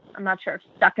get, I'm not sure if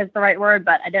stuck is the right word,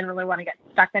 but I didn't really want to get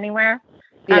stuck anywhere.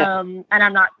 Yeah. And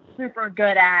I'm not super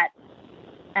good at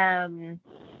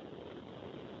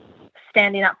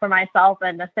standing up for myself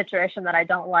in a situation that I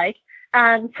don't like.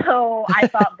 And so I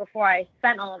thought before I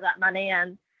spent all of that money,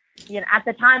 and at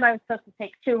the time I was supposed to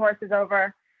take 2 horses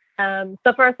over.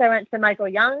 So first I went to Michael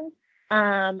Young,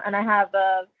 and I have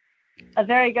a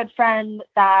very good friend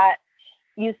that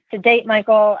used to date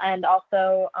Michael and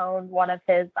also owned one of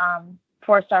his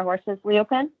 4-star horses,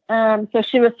 Leopold. So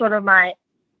she was sort of my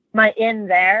in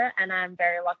there, and I'm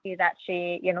very lucky that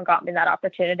she, got me that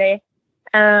opportunity.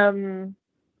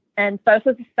 And so I was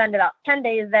supposed to spend about 10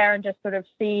 days there and just sort of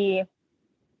see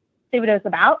what it was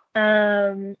about.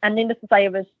 And needless to say,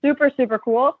 it was super, super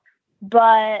cool,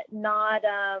 but not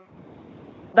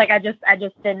I just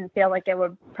didn't feel like it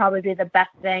would probably be the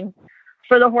best thing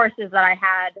for the horses that I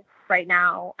had right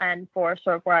now and for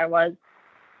sort of where I was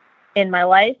in my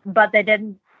life. But they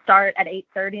didn't start at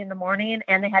 8:30 in the morning,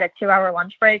 and they had a 2-hour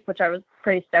lunch break, which I was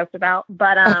pretty stoked about.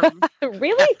 But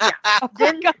really? Yeah. Oh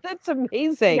my God, that's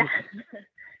amazing. Yeah.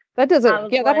 That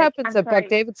doesn't. Yeah, that like, happens at Buck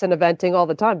Davidson eventing all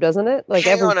the time, doesn't it? Like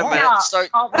Hang on a minute. Yeah, So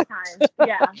all the time.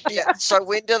 Yeah. yeah. So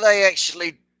when do they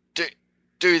actually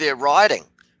do their riding?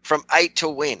 From 8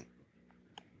 till when?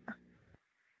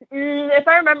 If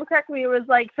I remember correctly, it was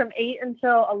like from 8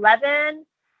 until 11,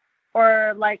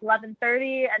 or like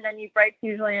 11:30, and then you break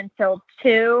usually until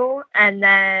 2, and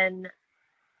then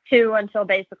 2 until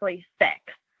basically 6.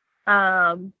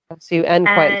 So you end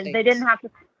quite And late. they didn't have to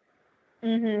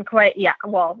quite. Yeah.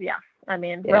 Well, yeah. I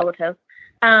mean, Yeah. relative.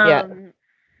 Yeah.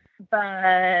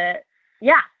 But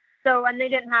yeah. So, and they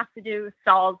didn't have to do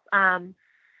stalls.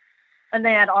 And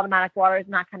they had automatic waters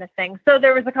and that kind of thing. So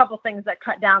there was a couple things that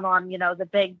cut down on, the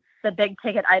big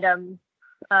ticket items,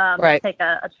 Right. take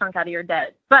a chunk out of your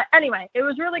day. But anyway, it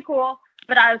was really cool.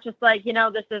 But I was just like,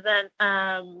 this isn't,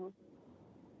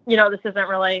 this isn't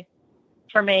really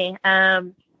for me.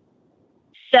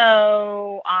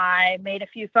 So I made a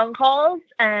few phone calls,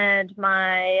 and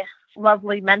my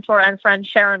lovely mentor and friend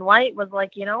Sharon White was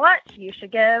like, you know what, you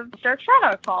should give Dirk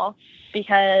Shadow a call,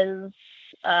 because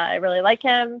I really like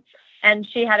him. And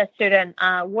she had a student,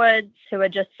 Woods, who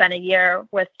had just spent a year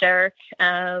with Dirk.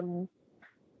 And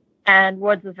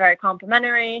Woods was very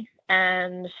complimentary.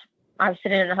 And I was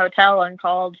sitting in a hotel and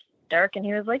called Dirk, and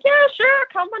he was like, yeah, sure,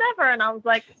 come whenever. And I was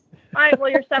like, all right,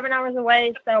 well, you're 7 hours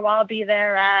away, so I'll be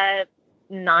there at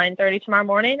 9:30 tomorrow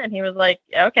morning. And he was like,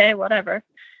 okay, whatever.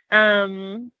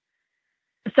 So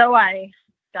I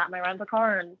got my rental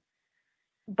car and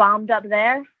bombed up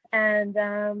there.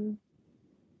 And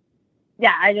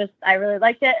yeah, I really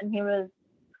liked it. And he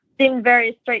seemed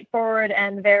very straightforward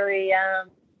and very,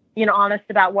 honest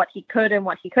about what he could and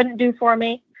what he couldn't do for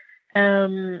me.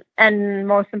 And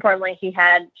most importantly, he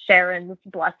had Sharon's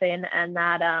blessing, and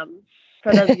that,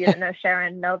 for those of you that know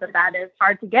Sharon, know that is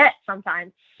hard to get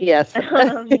sometimes. Yes.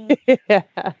 Yeah.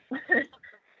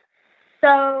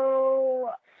 So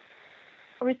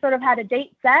we sort of had a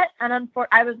date set, and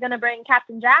I was going to bring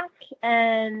Captain Jack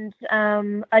and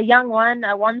a young one,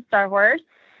 a 1-star horse.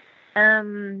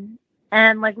 And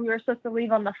we were supposed to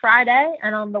leave on the Friday,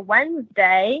 and on the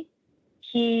Wednesday,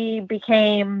 he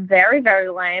became very, very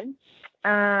lame.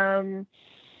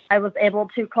 I was able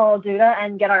to call Duda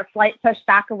and get our flight pushed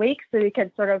back a week so we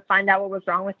could sort of find out what was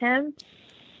wrong with him.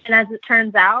 And as it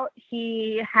turns out,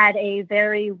 he had a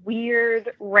very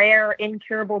weird, rare,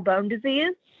 incurable bone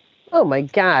disease. Oh my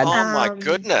God. Oh my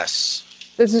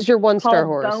goodness. This is your 1-star called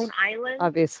horse. Bone Island.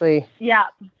 Obviously. Yeah.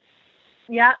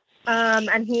 Yeah.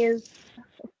 And he was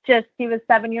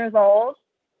 7 years old,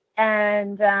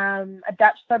 and a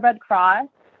Dutch thoroughbred cross.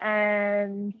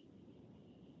 And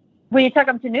we took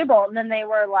him to Newbold, and then they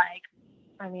were like,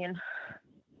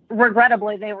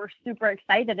 regrettably, they were super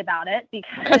excited about it,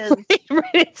 because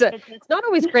it's not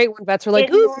always great when vets are like,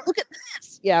 ooh, look at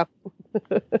this. Yeah.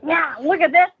 Yeah, look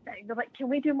at this thing. They're like, can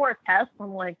we do more tests?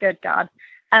 I'm like, good God.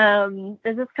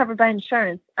 Is this covered by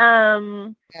insurance? Yeah.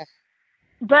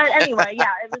 But anyway,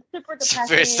 yeah, it was super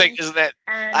depressing. First thing, isn't that?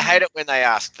 I hate it when they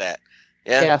ask that.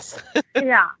 Yeah. Yes.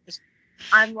 Yeah.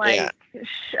 I'm like,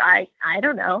 I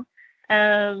don't know.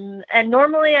 And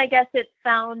normally, I guess it's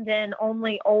found in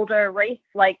only older race,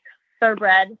 like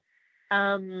thoroughbred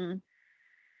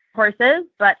horses,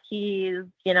 but he's,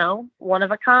 one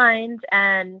of a kind.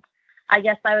 And I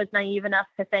guess I was naive enough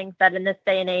to think that in this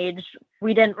day and age,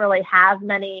 we didn't really have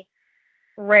many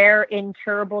rare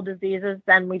incurable diseases,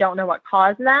 then we don't know what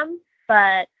caused them,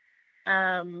 but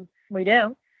we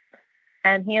do.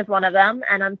 And he is one of them.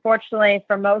 And unfortunately,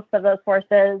 for most of those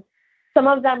horses, some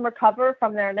of them recover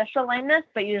from their initial lameness,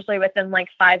 but usually within like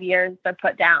 5 years, they're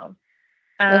put down.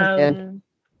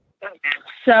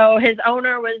 So his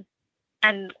owner was,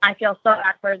 and I feel so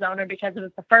bad for his owner because it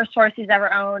was the first horse he's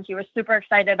ever owned. He was super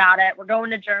excited about it. We're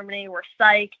going to Germany. We're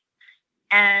psyched.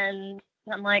 And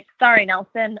I'm like, sorry,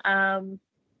 Nelson.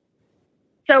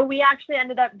 So we actually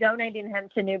ended up donating him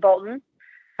to New Bolton,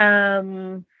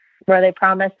 where they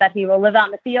promised that he will live out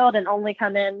in the field and only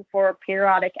come in for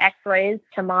periodic x-rays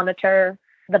to monitor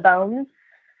the bones.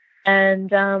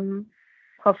 And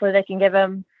hopefully they can give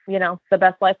him, the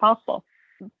best life possible.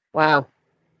 Wow.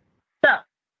 So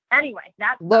anyway,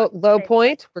 that's low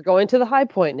point. We're going to the high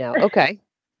point now. Okay.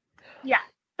 Yeah.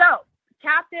 So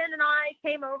Captain and I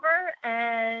came over,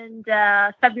 and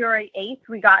February 8th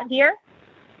we got here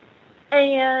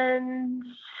and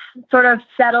sort of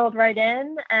settled right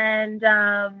in. And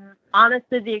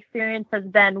honestly, the experience has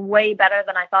been way better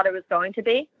than I thought it was going to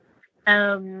be.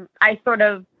 I sort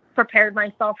of prepared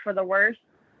myself for the worst.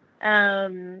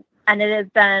 And it has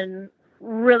been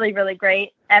really, really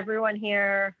great. Everyone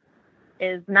here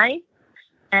is nice,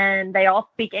 and they all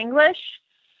speak English,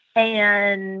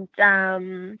 and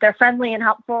they're friendly and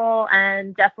helpful,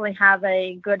 and definitely have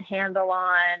a good handle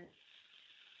on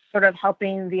sort of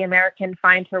helping the American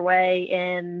find her way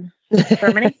in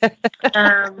Germany.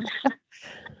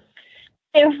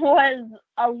 It was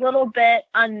a little bit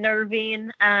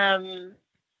unnerving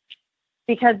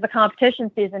because the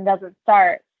competition season doesn't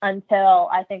start until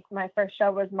I think my first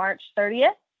show was March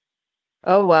 30th.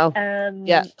 Oh, wow.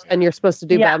 Yeah. And you're supposed to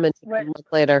do badminton a month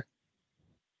later.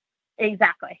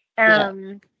 Exactly.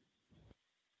 And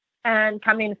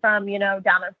coming from,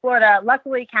 down in Florida,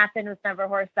 luckily Captain was never a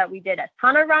horse that we did a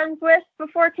ton of runs with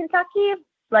before Kentucky.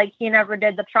 Like, he never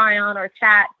did the try-on or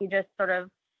chat. He just sort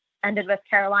of ended with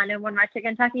Carolina and went right to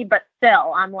Kentucky. But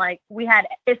still, I'm like,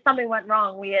 if something went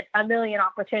wrong, we had a million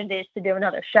opportunities to do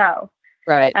another show.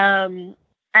 Right.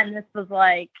 And this was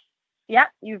like, yep,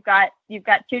 you've got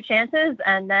 2 chances,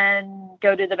 and then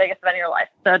go do the biggest event of your life.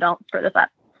 So don't screw this up.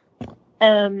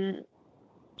 And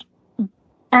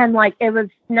like, it was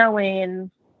snowing,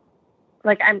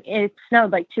 it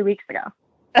snowed like 2 weeks ago.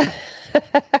 Sorry,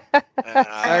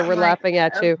 we're laughing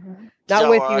at you. Not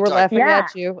with you, we're laughing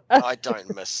at you. I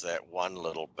don't miss that one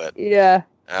little bit. Yeah.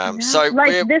 So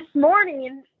like this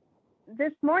morning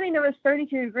it was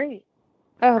 32 degrees.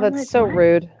 Oh, that's so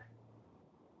rude.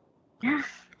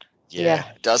 Yeah.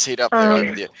 It does heat up there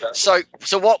over there. So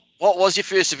what was your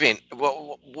first event?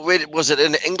 Where was it,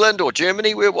 in England or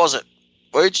Germany? Where was it?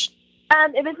 Which?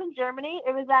 It was in Germany.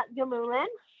 It was at Gilmulin.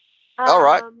 All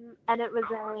right. And it was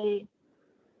a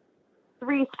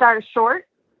 3-star short.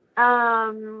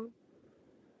 And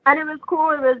it was cool.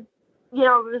 It was, it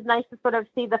was nice to sort of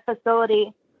see the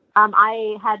facility.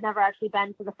 I had never actually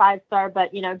been to the 5-star,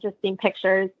 but, just seen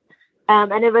pictures.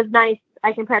 And it was nice.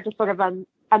 I compared to sort of a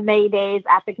May days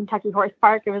at the Kentucky Horse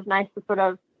Park. It was nice to sort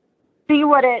of see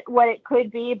what it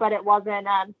could be, but it wasn't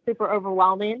super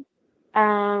overwhelming.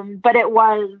 But it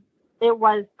was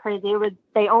crazy.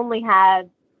 They only had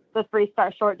the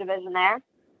 3-star short division there,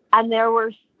 and there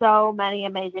were so many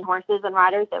amazing horses and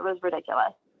riders. It was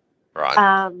ridiculous. Right.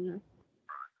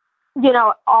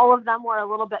 All of them were a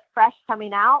little bit fresh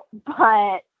coming out,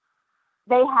 but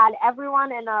they had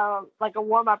everyone in a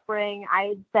warm-up ring.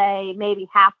 I'd say maybe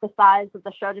half the size of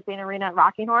the Show Jockeying Arena at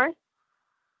Rocking Horse.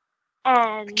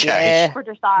 And for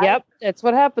dressage. Yep, that's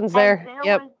what happens there.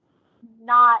 There was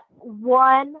not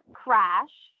one crash.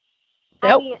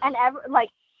 Nope. I mean, and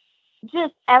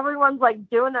just everyone's like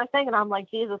doing their thing, and I'm like,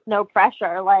 Jesus, no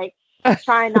pressure. Like,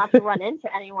 trying not to run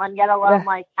into anyone, let alone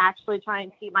like actually try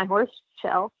and keep my horse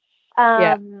chill.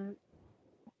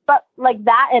 But like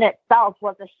that in itself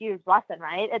was a huge lesson,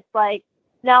 right? It's like,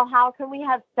 now how can we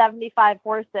have 75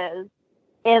 horses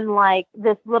in like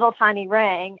this little tiny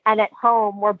ring, and at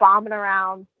home we're bombing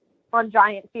around on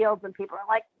giant fields and people are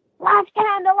like, left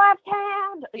hand to left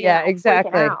hand. Yeah,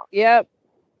 exactly. Yep.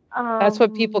 That's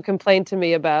what people complain to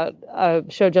me about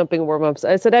show jumping warm-ups.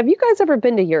 I said, have you guys ever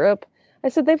been to Europe? I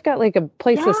said, they've got like a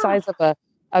place the size of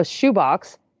a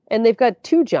shoebox, and they've got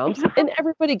 2 jumps, and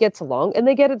everybody gets along, and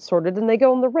they get it sorted, and they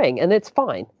go in the ring, and it's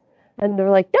fine. And they're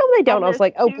like, no, they don't. I was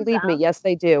like, oh, believe me, yes,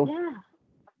 they do. Yeah.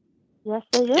 Yes,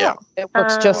 they do. Yeah. It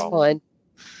works just fine.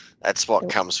 That's what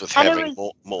comes with having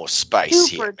more space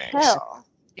here, Max.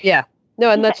 Yeah. No,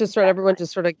 and that's just right. Everyone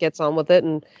just sort of gets on with it,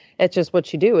 and it's just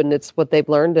what you do, and it's what they've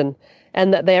learned, and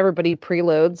and that everybody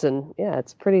preloads, and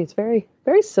it's very,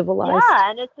 very civilized. Yeah,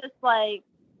 and it's just like,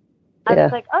 I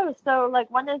was like, oh, so like,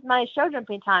 when is my show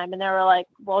jumping time? And they were like,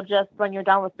 well, just when you're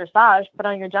done with dressage, put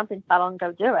on your jumping saddle and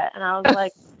go do it. And I was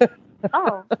like,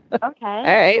 oh, okay. All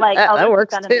right, like, that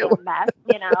works gonna too. Be a mess,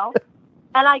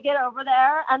 And I get over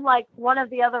there, and like one of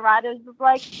the other riders was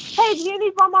like, hey, do you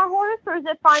need one more horse, or is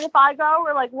it fine if I go?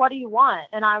 Or like, what do you want?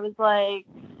 And I was like,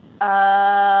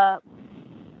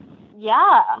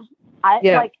 yeah.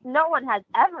 Like, no one has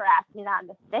ever asked me that in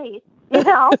the States,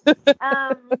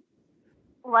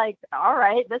 like, all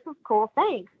right, this is cool,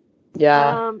 thanks.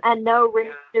 Yeah. And no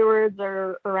ring stewards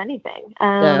or anything.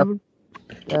 No.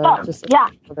 But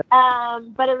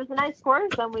it was a nice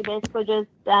course, and we basically just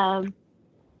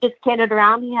cantered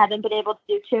around. He hadn't been able to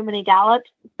do too many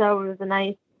gallops, so it was a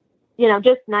nice,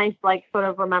 just nice, like, sort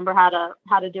of remember how to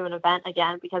do an event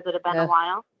again, because it had been a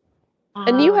while.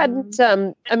 And you hadn't,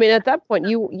 at that point,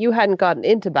 you hadn't gotten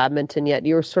into badminton yet.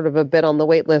 You were sort of a bit on the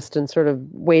wait list and sort of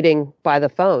waiting by the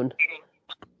phone.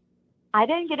 I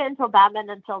didn't get into badminton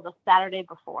until the Saturday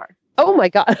before. Oh my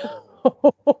God.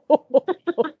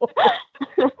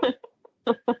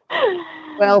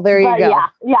 Well, there you go.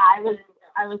 Yeah, I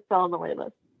was still on the wait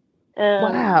list.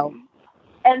 Wow.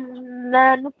 And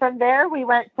then from there we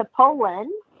went to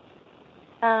Poland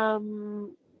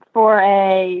for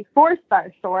a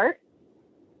 4-star short.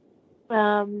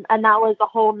 And that was a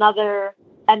whole nother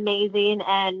amazing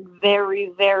and very,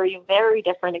 very, very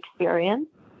different experience.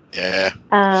 Yeah.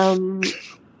 How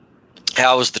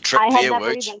was the trip there,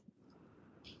 Wooch?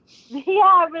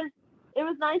 Yeah, it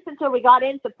was nice until we got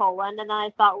into Poland, and I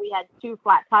thought we had 2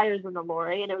 flat tires in the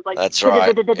lorry, and it was like, that's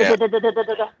right. And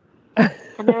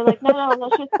they were like, no,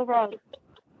 that's just the road.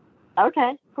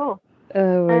 Okay, cool.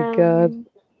 Oh my God.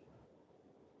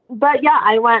 But yeah,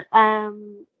 I went.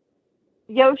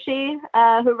 Yoshi,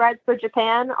 who rides for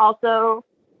Japan, also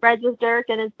rides with Dirk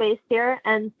and is based here,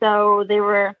 and so they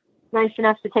were nice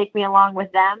enough to take me along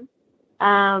with them.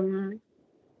 And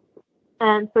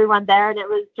so we went there, and it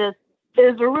was a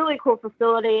really cool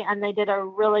facility, and they did a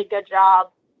really good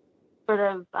job sort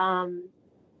of, I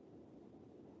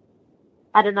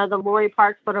don't know, the lorry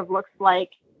park sort of looks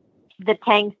like the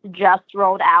tanks just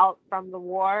rolled out from the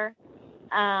war.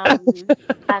 And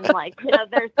like,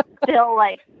 there's still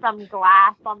like some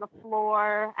glass on the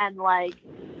floor, and like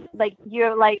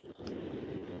you're like,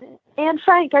 Anne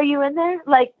Frank, are you in there?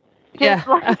 Like, just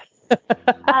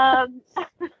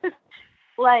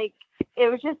like it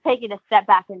was just taking a step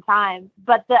back in time.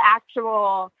 But the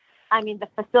actual, the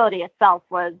facility itself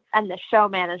was, and the show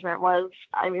management was,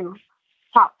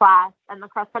 top class. And the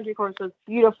cross country course was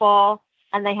beautiful.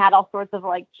 And they had all sorts of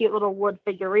like cute little wood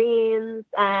figurines.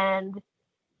 And,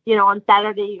 on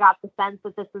Saturday, you got the sense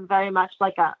that this was very much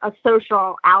like a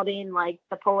social outing, like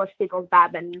the Polish People's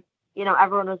Badminton.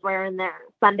 Everyone was wearing their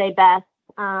Sunday best.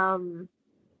 And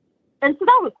so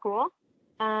that was cool.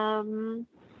 And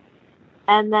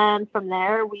then from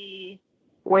there, we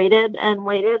waited and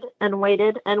waited and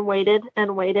waited and waited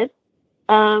and waited.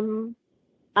 And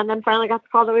then finally got the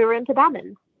call that we were into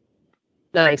badminton.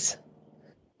 Nice.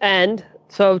 And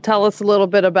so tell us a little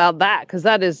bit about that, because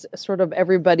that is sort of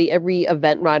every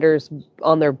event rider's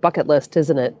on their bucket list,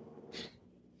 isn't it?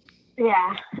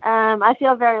 Yeah. I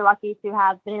feel very lucky to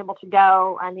have been able to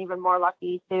go, and even more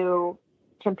lucky to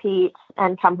compete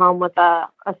and come home with a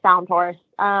sound horse.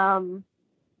 On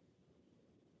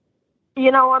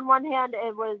one hand,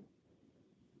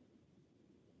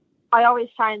 I always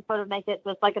try and sort of make it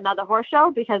just like another horse show,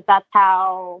 because that's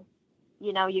how,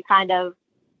 you kind of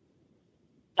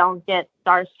don't get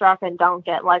starstruck and don't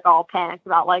get like all panicked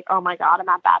about like, oh my God, I'm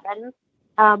at badminton.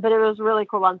 But it was really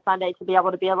cool on Sunday to be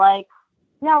able to be like,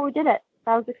 yeah, we did it.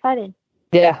 That was exciting.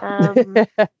 Yeah.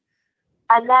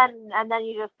 And then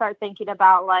you just start thinking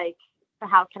about like,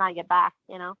 how can I get back,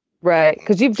 Right.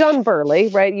 Because you've done Burley,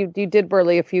 right? You did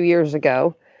Burley a few years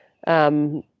ago.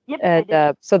 Yep.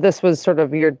 And so this was sort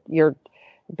of your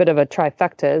bit of a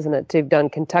trifecta, isn't it? You've done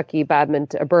Kentucky,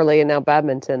 badminton, Burley, and now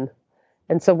badminton.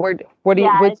 And so what do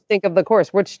you think of the course?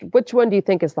 Which one do you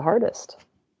think is the hardest?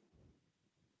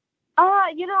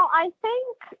 I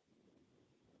think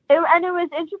it was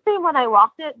interesting when I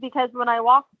walked it, because when I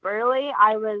walked Burley,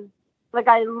 I was like,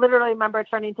 I literally remember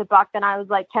turning to Buck and I was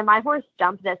like, can my horse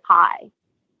jump this high?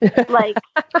 Like,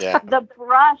 the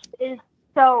brush is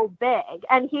so big.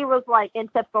 And he was like, in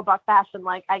typical Buck fashion,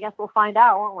 like, I guess we'll find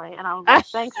out, won't we? And I was like,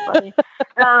 thanks, buddy.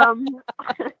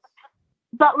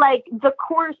 But like, the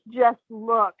course just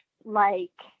looked like,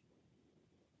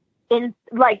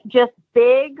 just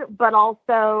big, but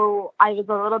also I was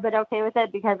a little bit okay with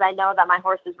it because I know that my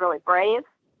horse is really brave.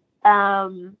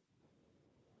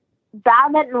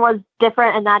 badminton was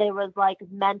different in that it was like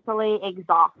mentally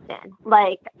exhausting.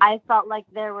 Like I felt like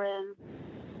there was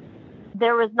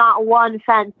not one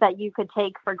fence that you could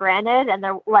take for granted, and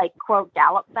they're like quote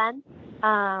gallop fence.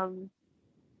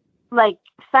 Like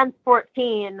fence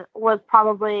 14 was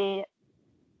probably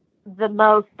the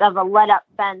most of a let up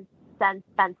fence since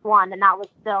fence 1, and that was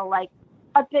still like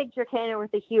a big chicanery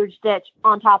with a huge ditch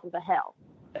on top of a hill.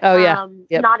 Oh yeah.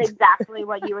 Yep. Not exactly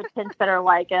what you would consider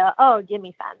like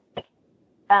gimme fence.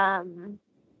 And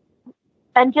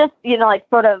just, like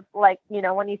sort of like,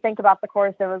 when you think about the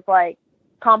course, it was like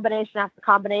combination after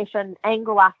combination,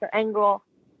 angle after angle.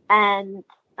 And,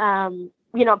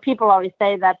 people always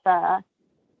say that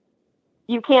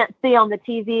you can't see on the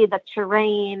TV the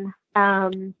terrain,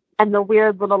 and the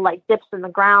weird little like dips in the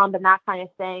ground and that kind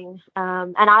of thing.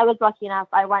 And I was lucky enough,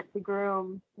 I went to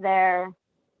groom there,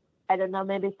 I don't know,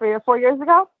 maybe 3 or 4 years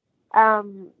ago.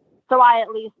 So I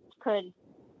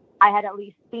had at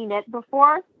least seen it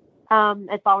before.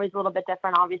 It's always a little bit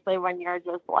different, obviously, when you're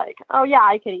just like, oh yeah,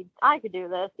 I could do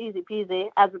this, easy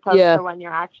peasy, as opposed to when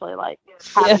you're actually like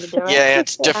having to do it. Yeah,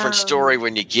 it's a different story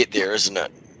when you get there, isn't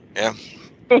it? Yeah.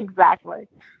 Exactly.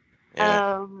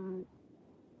 Yeah.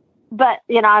 But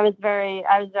I was very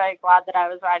glad that I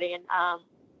was riding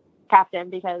captain,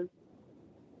 because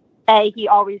A, he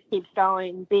always keeps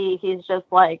going. B, he's just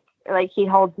like he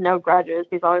holds no grudges.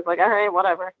 He's always like, all right,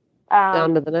 whatever.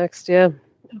 Down to the next, yeah.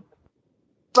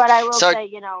 But I will say,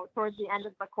 towards the end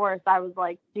of the course, I was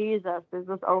like, Jesus, is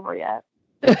this over yet?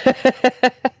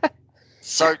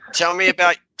 So tell me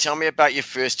about your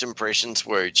first impressions,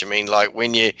 Wooj. I mean, like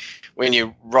when you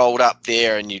rolled up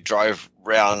there and you drove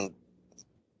round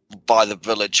by the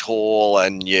village hall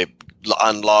and you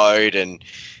unload and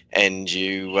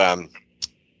you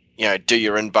do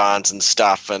your in-barns and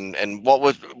stuff, and what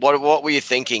were you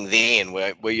thinking then?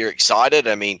 Were you excited?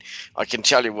 I mean, I can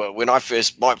tell you when my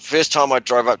first time I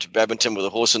drove up to Badminton with a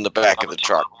horse in the back of the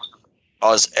truck, I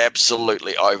was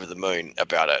absolutely over the moon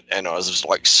about it, and I was just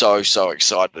like so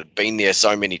excited. Been there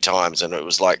so many times, and it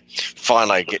was like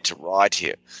finally I get to ride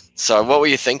here. So what were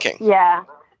you thinking? Yeah,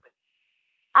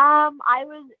 I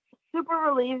was super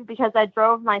relieved because I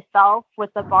drove myself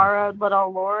with a borrowed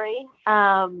little lorry.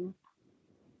 And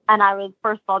I was,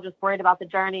 first of all, just worried about the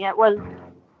journey.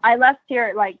 I left here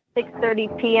at like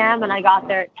 6:30 p.m. and I got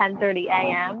there at 10:30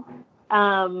 a.m.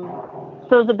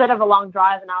 So it was a bit of a long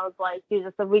drive, and I was like,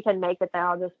 Jesus, if we can make it there,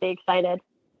 I'll just be excited.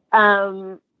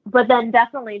 But then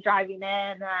definitely driving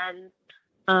in and,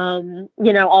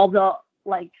 all the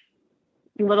like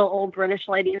little old British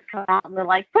ladies come out and they're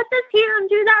like, put this here and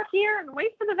do that here and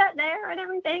wait for the vet there and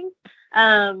everything.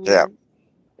 Yeah.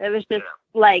 It was just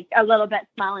like a little bit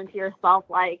smiling to yourself,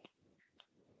 like,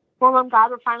 well, I'm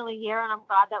glad we're finally here, and I'm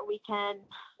glad that we can,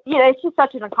 it's just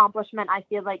such an accomplishment, I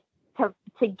feel like, to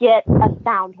get a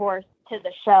sound horse to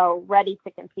the show ready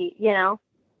to compete, It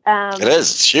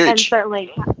is. It's huge. And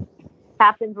certainly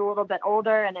Captain's a little bit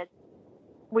older, and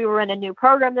we were in a new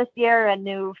program this year, and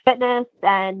new fitness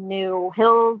and new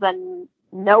hills and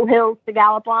no hills to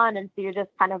gallop on. And so you're just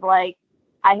kind of like,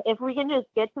 if we can just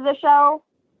get to the show,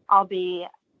 I'll be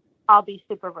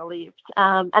super relieved.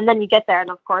 And then you get there, and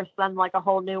of course, then like a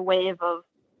whole new wave of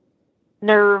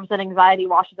nerves and anxiety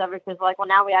washes over, because like, well,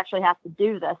 now we actually have to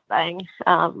do this thing.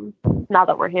 Now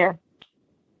that we're here.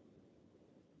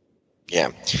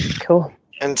 Yeah. Cool.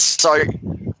 And so,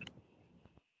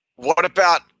 what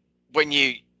about when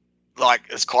you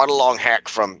it's quite a long hack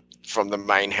from the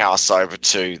main house over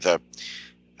to the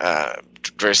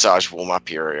dressage warm-up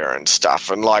area and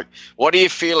stuff, and what are you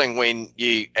feeling when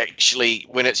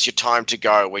it's your time to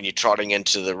go, when you're trotting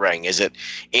into the ring? Is it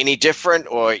any different,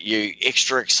 or are you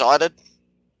extra excited?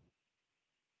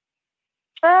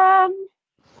 I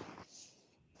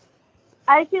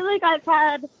feel like I've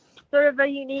had sort of a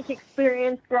unique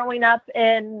experience growing up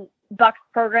in Buck's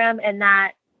program, in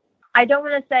that I don't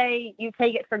want to say you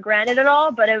take it for granted at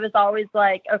all, but it was always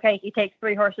like, okay, he takes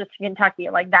 3 horses to Kentucky,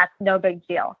 like that's no big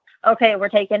deal. Okay, we're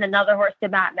taking another horse to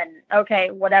Badminton. Okay,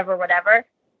 whatever.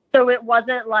 So it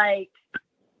wasn't like,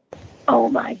 oh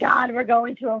my God, we're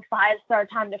going to a 5-star,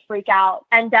 time to freak out.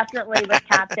 And definitely with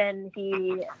Captain,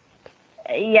 he,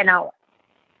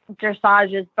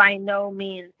 dressage is by no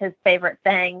means his favorite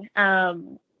thing.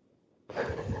 And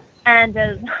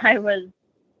as I was,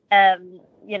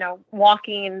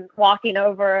 walking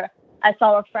over, I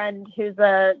saw a friend who's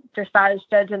a dressage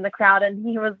judge in the crowd, and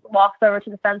he walks over to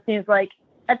the fence and he's like,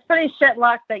 that's pretty shit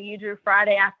luck that you drew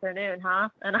Friday afternoon, huh?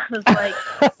 And I was like,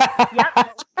 yep,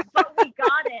 but we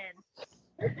got in.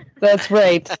 That's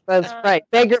right. That's right.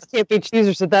 Beggars can't be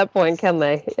choosers at that point, can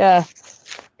they? Yeah.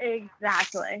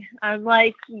 Exactly. I'm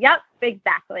like, yep,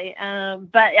 exactly.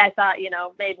 But I thought,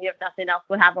 maybe if nothing else,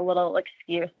 would have a little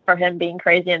excuse for him being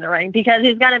crazy in the ring, because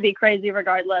he's going to be crazy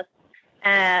regardless.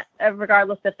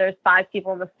 Regardless if there's 5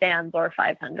 people in the stands or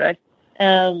 500.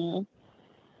 And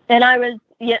I was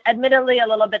admittedly a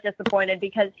little bit disappointed,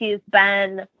 because he's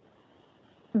been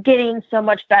getting so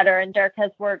much better, and Dirk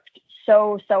has worked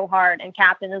so hard, and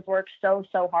Captain has worked so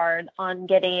hard on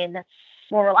getting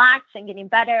more relaxed and getting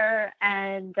better.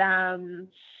 And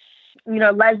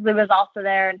Leslie was also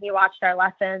there, and he watched our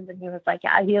lessons, and he was like,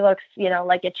 yeah, he looks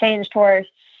like a changed horse.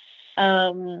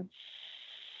 And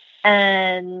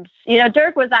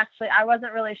Dirk was actually, I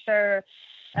wasn't really sure,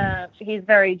 he's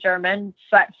very German,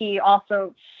 but he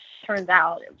also turns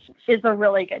out is a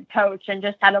really good coach, and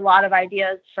just had a lot of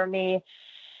ideas for me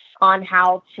on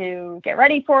how to get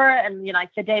ready for it. And, like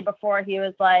the day before, he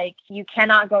was like, you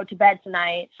cannot go to bed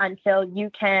tonight until you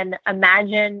can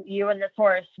imagine you and this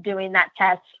horse doing that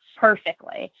test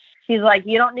perfectly. He's like,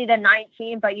 you don't need a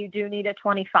 19, but you do need a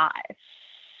 25.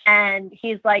 And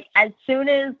he's like, as soon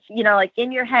as, like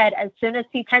in your head, as soon as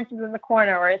he tenses in the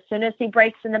corner, or as soon as he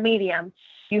breaks in the medium,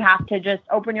 you have to just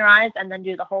open your eyes and then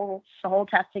do the whole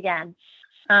test again.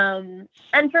 And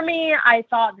for me, I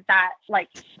thought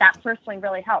that personally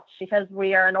really helps, because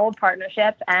we are an old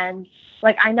partnership, and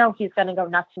I know he's going to go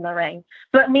nuts in the ring,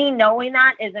 but me knowing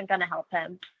that isn't going to help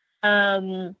him.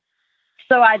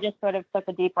 So I just sort of took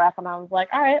a deep breath, and I was like,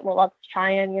 all right, well, let's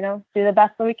try and, do the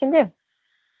best that we can do.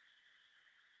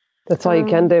 That's all you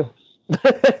can do.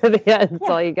 That's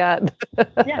all you got.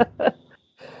 Yeah.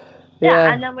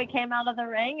 Yeah. And then we came out of the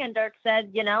ring, and Dirk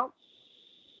said,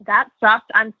 that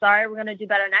sucked. I'm sorry. We're going to do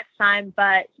better next time,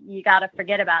 but you got to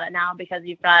forget about it now, because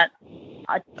you've got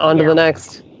on to the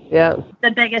next. Yeah. The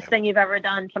biggest thing you've ever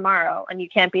done tomorrow, and you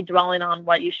can't be dwelling on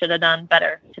what you should have done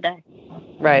better today.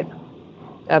 Right.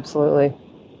 Absolutely.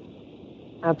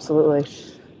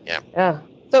 Yeah. Yeah.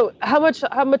 So how much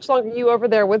longer are you over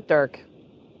there with Dirk?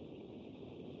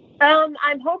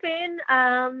 I'm hoping,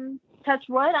 touch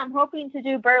wood, I'm hoping to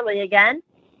do Burley again.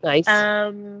 Nice.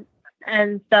 And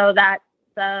so that's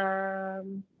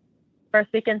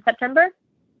first week in September.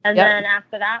 And then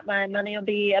after that, my money will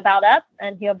be about up,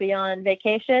 and he'll be on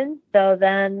vacation. So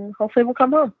then hopefully we'll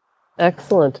come home.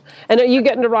 Excellent. And are you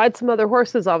getting to ride some other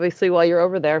horses, obviously, while you're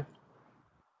over there?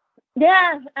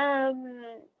 Yeah.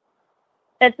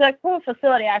 It's a cool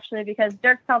facility, actually, because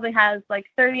Dirk probably has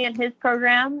 30 in his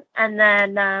program. And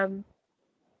then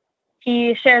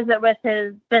he shares it with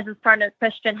his business partner,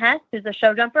 Christian Hess, who's a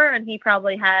show jumper. And he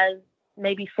probably has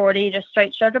maybe 40 just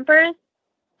straight show jumpers.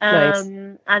 Nice.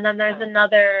 And then there's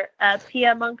another,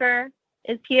 Pia Munker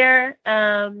is here.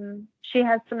 She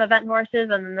has some event horses,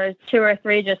 and then there's 2 or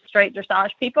 3 just straight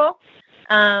dressage people.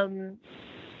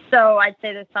 So I'd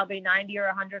say there's probably 90 or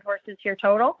 100 horses here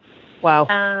total. Wow.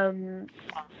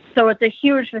 So it's a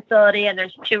huge facility, and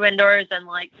there's 2 indoors and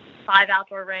 5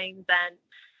 outdoor rings.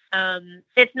 And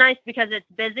it's nice because it's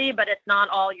busy, but it's not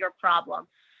all your problem.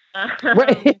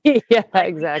 Right. Yeah,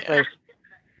 exactly.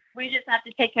 We just have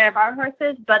to take care of our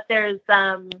horses, but there's,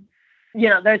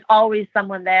 there's always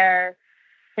someone there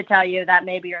to tell you that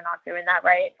maybe you're not doing that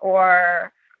right,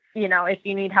 or, if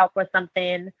you need help with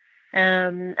something.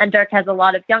 And Dirk has a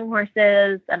lot of young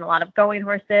horses and a lot of going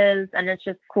horses, and it's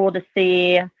just cool to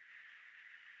see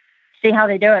how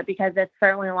they do it, because it's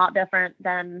certainly a lot different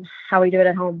than how we do it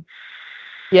at home.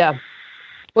 Yeah.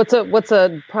 What's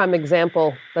a prime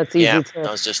example that's easy to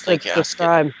I was just thinking,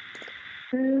 describe?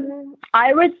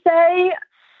 I would say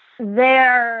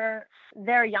they're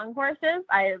young horses.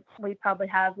 We probably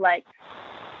have I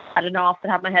don't know off the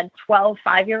top of my head, 12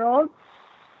 5-year-olds,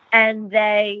 and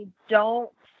they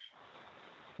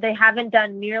haven't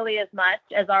done nearly as much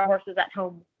as our horses at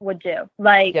home would do.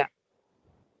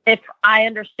 If I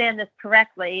understand this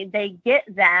correctly, they get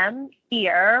them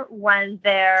here when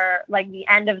they're the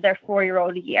end of their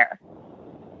 4-year-old year.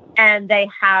 And they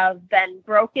have been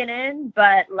broken in,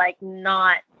 but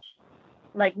not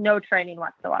no training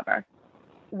whatsoever.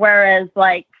 Whereas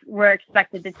we're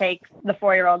expected to take the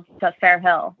 4-year-olds to Fair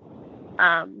Hill.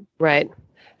 Right.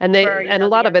 And a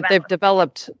lot of it, they've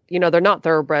developed, they're not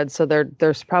thoroughbreds, so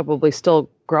they're probably still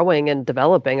growing and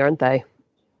developing, aren't they?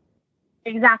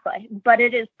 Exactly. But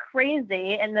it is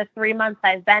crazy in the 3 months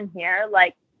I've been here,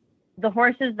 the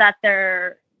horses that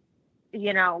they're,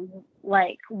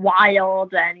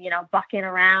 wild and, bucking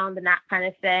around and that kind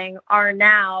of thing are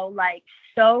now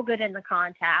so good in the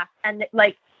contact, and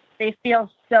they feel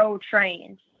so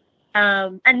trained.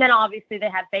 And then obviously they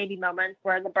have baby moments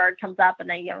where the bird comes up and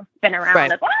they, spin around.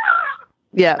 Right. And,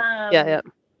 Yeah.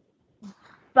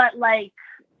 But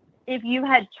if you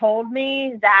had told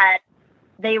me that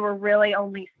they were really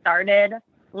only started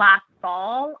last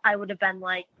fall, I would have been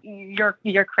like, you're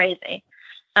crazy.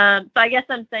 So I guess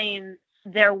I'm saying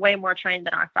they're way more trained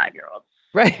than our 5-year-olds.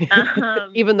 Right.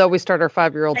 Even though we start our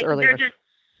 5-year-olds earlier.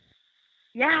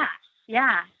 Yeah.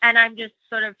 And I'm just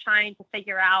sort of trying to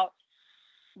figure out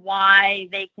why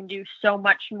they can do so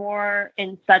much more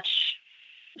in such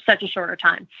a shorter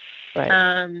time. Right.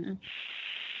 And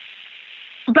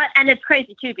it's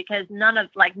crazy too, because none of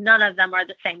them are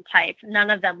the same type. None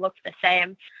of them look the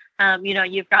same.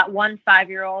 You've got one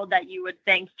 5-year-old that you would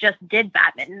think just did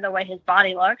badminton the way his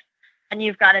body looks. And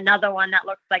you've got another one that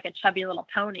looks like a chubby little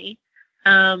pony.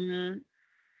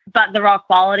 But they're all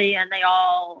quality, and they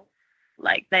all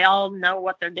know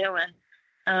what they're doing.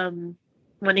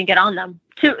 When you get on them,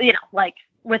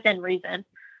 within reason.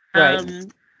 Right.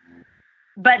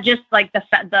 But just like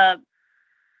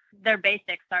their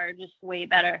basics are just way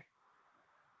better.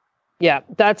 Yeah,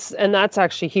 that's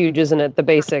actually huge, isn't it? The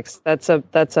basics. That's a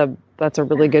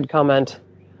really good comment.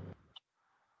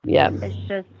 Yeah. It's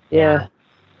just yeah.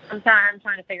 I'm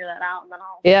trying to figure that out, and then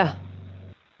I'll. Yeah.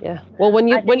 Well, when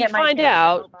you find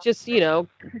out, just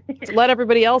let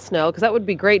everybody else know, because that would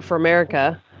be great for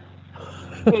America.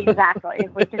 Exactly.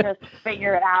 If we can just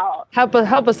figure it out. Help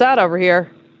us out over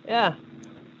here. Yeah.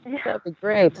 That'd be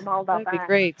great. I'm all about That'd that. be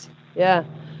great. Yeah.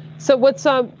 So what's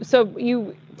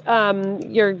you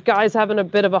your guy's having a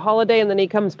bit of a holiday, and then he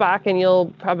comes back, and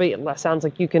you'll probably, it sounds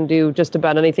like you can do just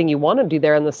about anything you want to do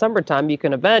there in the summertime. You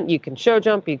can event, you can show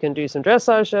jump, you can do some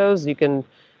dressage shows, you can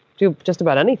do just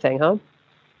about anything, huh?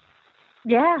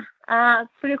 Yeah.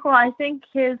 It's pretty cool. I think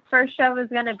his first show is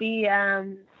going to be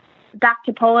back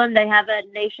to Poland. They have a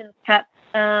Nations Cup.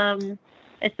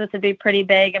 It's supposed to be pretty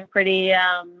big and pretty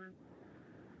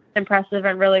impressive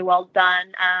and really well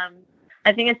done.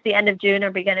 I think it's the end of June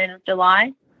or beginning of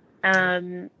July.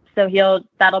 So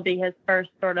that'll be his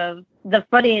first sort of, the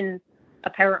footing,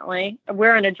 apparently.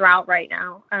 We're in a drought right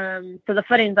now. So the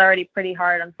footing's already pretty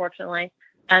hard, unfortunately.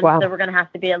 And Wow. So we're going to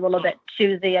have to be a little bit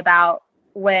choosy about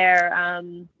where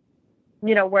you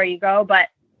go. But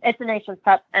it's a Nations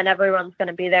Cup, and everyone's going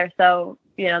to be there. So,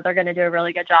 they're going to do a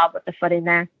really good job with the footing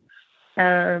there.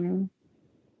 That'll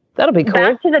be cool.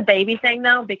 Back to the baby thing,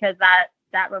 though, because that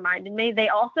reminded me. They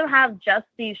also have just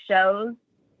these shows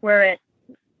where it's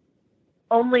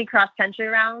only cross-country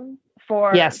rounds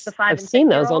for the 5 I've and seen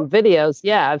 6-year-olds. those on videos.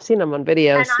 Yeah, I've seen them on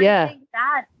videos. And I think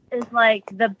that is like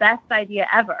the best idea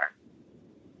ever.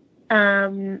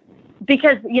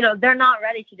 Because, they're not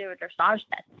ready to do a dressage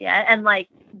test yet. And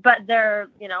but they're,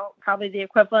 probably the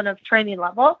equivalent of training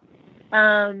level.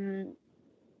 And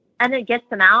it gets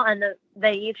them out, and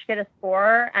they each get a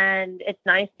score. And it's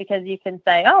nice because you can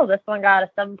say, oh, this one got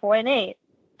a 7.8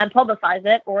 and publicize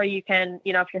it. Or you can,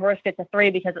 if your horse gets a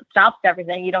 3 because it stops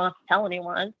everything, you don't have to tell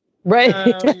anyone. Right.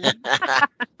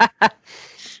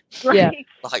 Yeah.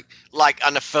 Like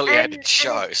unaffiliated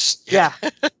shows. Yeah.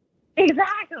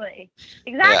 Exactly.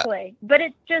 Yeah. But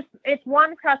it's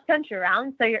one cross country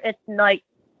round. So it's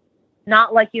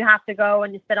not like you have to go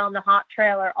and you sit on the hot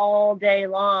trailer all day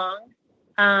long.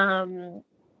 And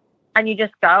you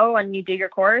just go and you do your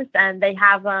course, and they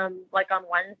have on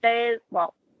Wednesdays,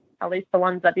 well, at least the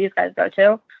ones that these guys go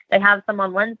to, they have some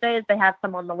on Wednesdays, they have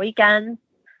some on the weekends.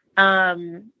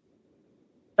 So,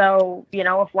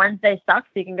 if Wednesday sucks,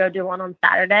 you can go do one on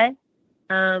Saturday.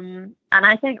 And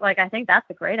I think that's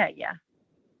a great idea.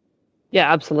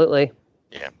 Yeah, absolutely.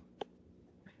 Yeah.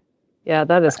 Yeah,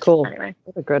 that is cool. Anyway.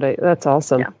 That's a great idea. That's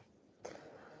awesome. Yeah.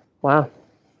 Wow.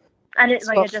 And it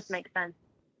just makes sense.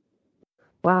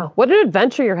 Wow. What an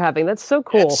adventure you're having. That's so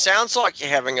cool. It sounds like you're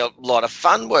having a lot of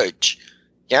fun, Wooch.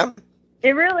 Yeah.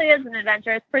 It really is an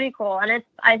adventure. It's pretty cool. And it's,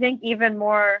 I think, even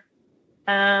more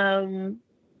cool,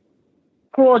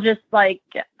 just like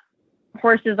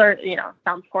horses are,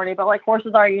 sounds corny, but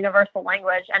horses are a universal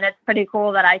language. And it's pretty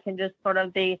cool that I can just sort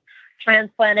of be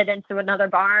transplanted into another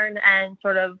barn and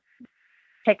sort of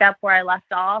pick up where I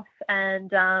left off.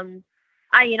 And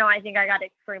I think I got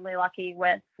extremely lucky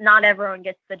with, not everyone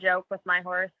gets the joke with my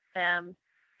horse. And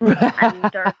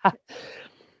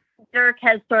Dirk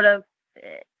has sort of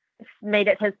made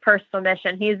it his personal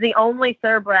mission. He's the only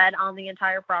thoroughbred on the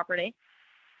entire property.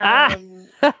 Yeah.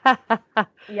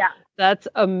 That's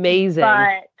amazing.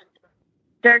 But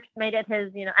Dirk's made it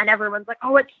his, and everyone's like,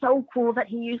 oh, it's so cool that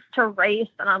he used to race.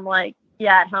 And I'm like,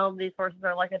 yeah, at home, these horses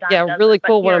are like a dime dozen. Really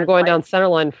cool when I'm going down down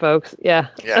Centerline, folks. Yeah.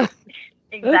 Yeah.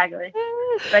 Exactly.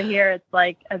 But here it's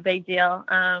like a big deal.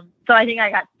 So I think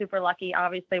I got super lucky,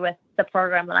 obviously, with the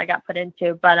program that I got put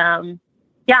into. But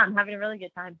yeah, I'm having a really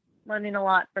good time. Learning a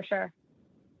lot for sure.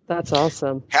 That's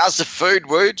awesome. How's the food,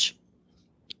 Wooch?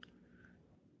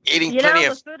 Eating plenty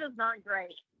of... the food is not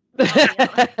great.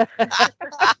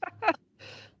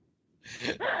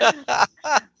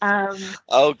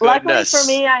 Oh, luckily goodness. for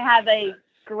me, I have a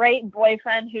great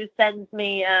boyfriend who sends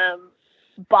me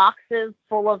boxes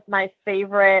full of my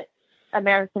favorite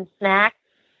American snacks.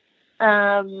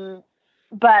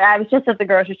 But I was just at the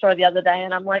grocery store the other day,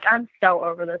 and I'm like, I'm so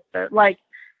over this. Like,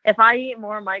 if I eat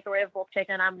more microwavable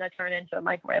chicken, I'm gonna turn into a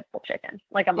microwavable chicken.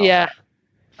 Like, I'm over it.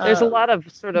 There's a lot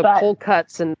of sort of cold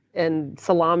cuts and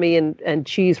salami and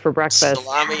cheese for breakfast.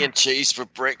 Salami and cheese for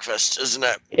breakfast, isn't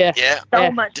it? Yeah. So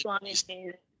much salami and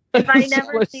cheese. If I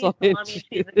never see salami and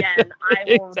cheese again,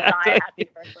 I will die happy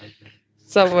person.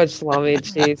 So much salami and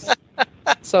cheese.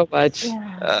 So much.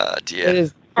 Oh, dear. It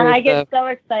is. And I get so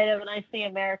excited when I see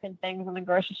American things in the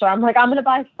grocery store. I'm like, I'm going to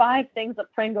buy 5 things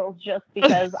of Pringles just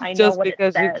because I know what it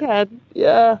says. Just because you can.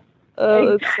 Yeah.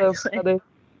 Oh, exactly. That's so funny.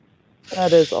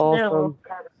 That is awesome. No.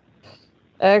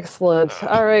 Excellent.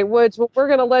 All right, Woods. Well, we're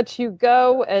going to let you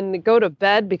go and go to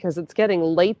bed because it's getting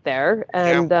late there.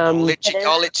 And I'll let you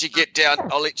get down.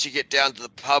 I'll let you get down to the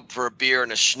pub for a beer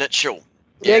and a schnitzel.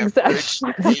 Yeah,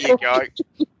 exactly. There you go.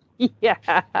 Yeah.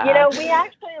 You know, we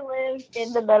actually live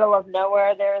in the middle of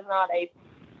nowhere. There is not a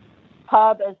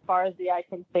pub as far as the eye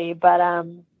can see, but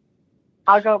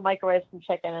I'll go microwave some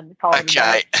chicken and call it.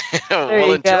 Okay.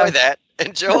 We'll enjoy that.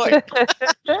 Enjoy.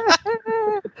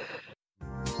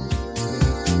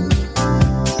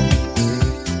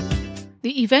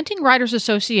 The Eventing Riders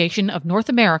Association of North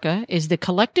America is the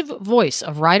collective voice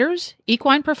of riders,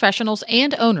 equine professionals,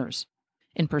 and owners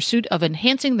in pursuit of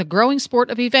enhancing the growing sport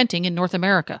of eventing in North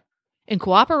America. In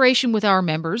cooperation with our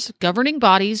members, governing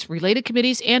bodies, related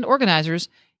committees, and organizers,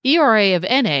 ERA of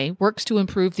NA works to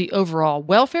improve the overall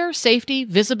welfare, safety,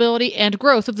 visibility, and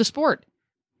growth of the sport.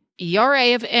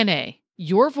 ERA of NA,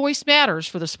 your voice matters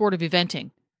for the sport of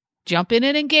eventing. Jump in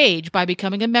and engage by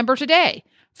becoming a member today.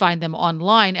 Find them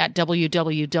online at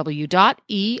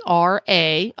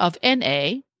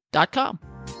www.eraofna.com.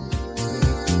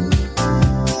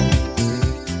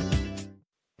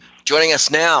 Joining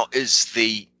us now is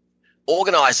the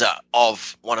organizer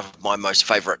of one of my most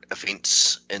favorite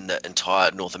events in the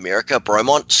entire North America,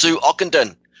 Bromont, Sue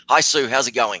Ockenden. Hi, Sue. How's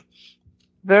it going?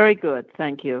 Very good,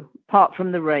 thank you. Apart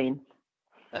from the rain.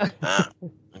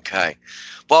 Okay.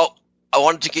 Well, I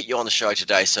wanted to get you on the show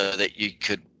today so that you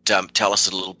could tell us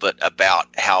a little bit about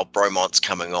how Bromont's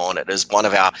coming on. It is one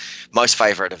of our most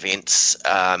favorite events,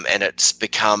 and it's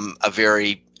become a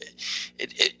very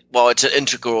it's an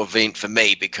integral event for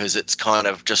me because it's kind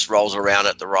of just rolls around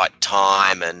at the right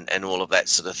time and all of that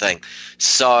sort of thing.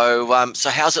 So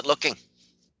how's it looking?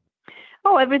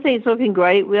 Oh, everything's looking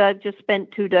great. We just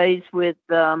spent 2 days with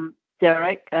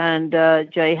Derek and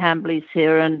Jay Hambley's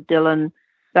here and Dylan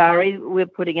Barry. We're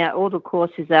putting out all the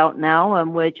courses out now,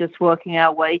 and we're just working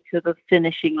our way to the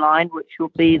finishing line, which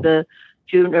will be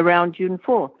around June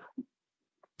 4th.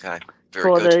 Okay.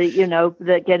 Very good.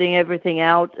 The getting everything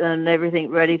out and everything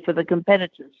ready for the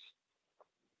competitors.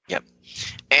 Yep.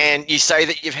 And you say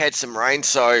that you've had some rain,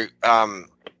 so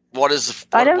what's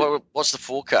the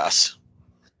forecast?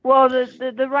 Well,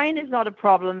 the rain is not a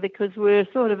problem because we're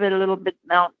sort of a little bit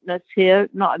mountainous here,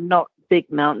 not big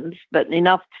mountains, but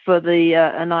enough for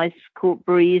a nice cool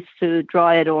breeze to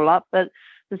dry it all up. But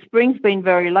the spring's been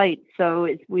very late, so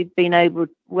we've been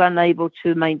unable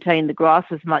to maintain the grass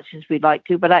as much as we'd like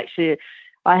to. But actually,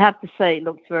 I have to say it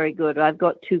looks very good. I've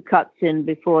got 2 cuts in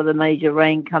before the major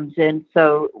rain comes in,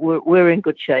 so we're in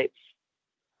good shape.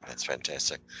 That's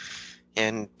fantastic.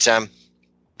 And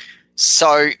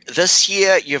so this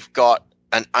year you've got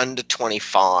an under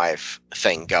 25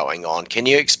 thing going on. Can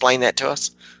you explain that to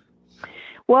us?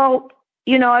 Well,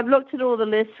 I've looked at all the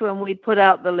lists when we put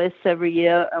out the lists every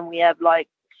year, and we have like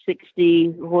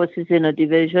 60 horses in a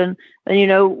division.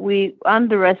 And, we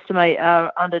underestimate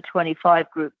our under 25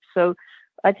 group. So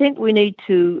I think we need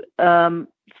to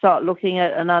start looking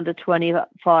at an under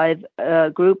 25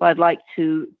 group. I'd like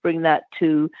to bring that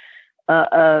to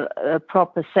a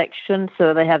proper section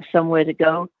so they have somewhere to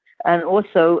go. And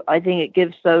also, I think it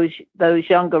gives those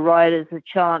younger riders a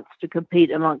chance to compete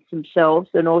amongst themselves,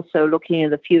 and also looking in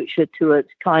the future to a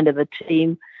kind of a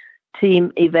team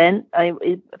event.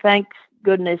 Thanks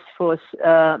goodness for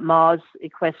Mars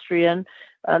Equestrian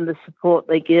and the support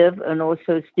they give, and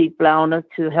also Steve Blauner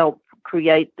to help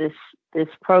create this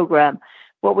program.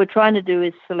 What we're trying to do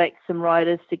is select some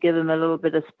riders to give them a little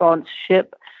bit of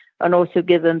sponsorship, and also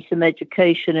give them some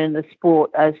education in the sport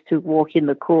as to walking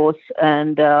the course.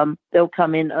 And they'll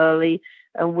come in early,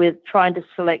 and we're trying to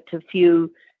select a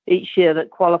few each year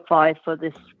that qualify for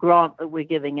this grant that we're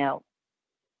giving out.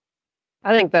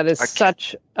 I think that is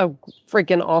such a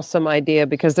freaking awesome idea,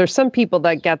 because there's some people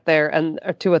that get there and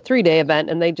to a 3-day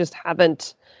event and they just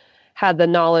haven't had the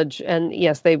knowledge, and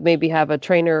yes, they maybe have a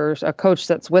trainer or a coach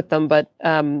that's with them, but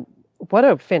what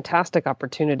a fantastic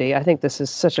opportunity. I think this is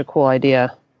such a cool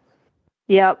idea.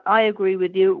 Yeah, I agree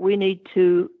with you. We need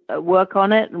to work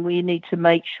on it, and we need to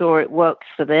make sure it works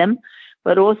for them.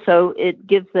 But also, it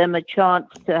gives them a chance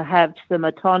to have some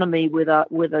autonomy with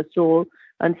us all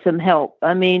and some help.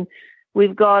 I mean,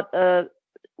 we're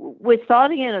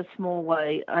starting in a small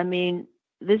way. I mean,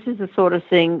 this is the sort of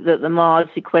thing that the Mars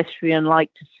Equestrian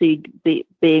like to see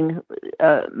being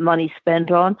money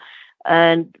spent on.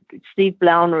 And Steve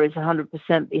Blauner is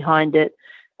 100% behind it.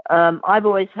 I've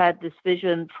always had this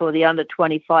vision for the under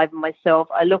 25 myself.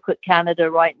 I look at Canada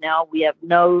right now. We have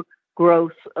no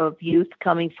growth of youth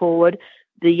coming forward.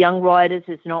 The young riders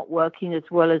is not working as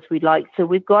well as we'd like. So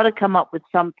we've got to come up with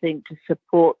something to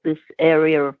support this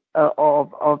area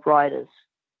of riders.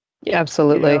 Yeah,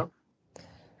 absolutely. You know?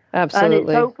 Absolutely. And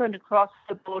it's open across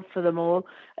the board for them all.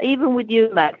 Even with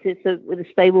you, Max, it's with the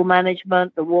stable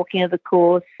management, the walking of the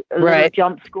course, the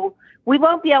jump school. We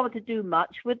won't be able to do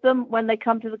much with them when they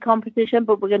come to the competition,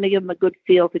 but we're going to give them a good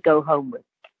feel to go home with.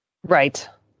 Right,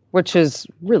 which is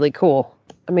really cool.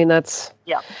 I mean, that's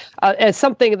it's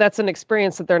something that's an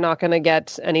experience that they're not going to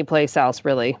get anyplace else,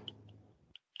 really.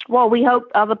 Well, we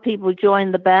hope other people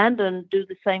join the band and do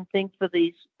the same thing for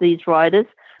these riders,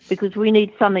 because we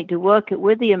need something to work it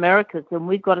with the Americas, and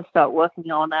we've got to start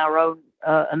working on our own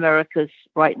Americas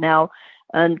right now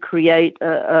and create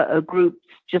a group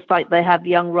just like they have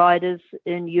young riders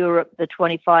in Europe, the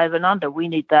 25 and under. We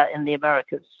need that in the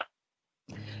Americas.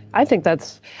 I think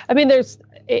there's,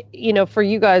 for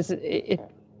you guys,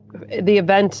 the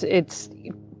event, it's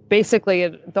basically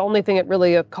the only thing it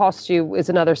really costs you is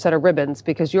another set of ribbons,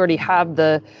 because you already have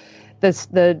the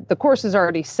course is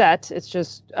already set. It's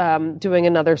just doing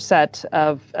another set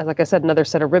of, like I said, another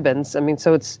set of ribbons. I mean,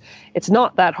 so it's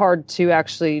not that hard to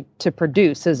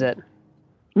produce, is it?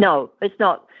 No, it's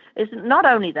not. It's not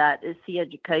only that, it's the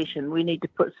education. We need to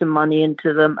put some money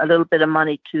into them, a little bit of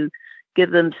money to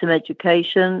give them some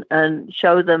education and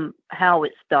show them how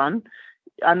it's done.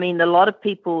 I mean, a lot of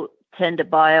people tend to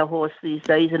buy a horse these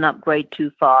days and upgrade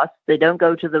too fast. They don't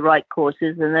go to the right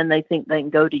courses, and then they think they can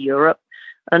go to Europe.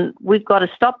 And we've got to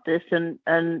stop this,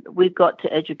 and we've got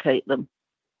to educate them.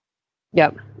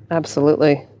 Yep,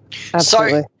 absolutely.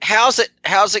 So how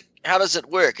does it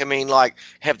work? I mean, like,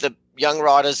 have the young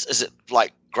riders, is it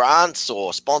like grants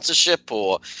or sponsorship,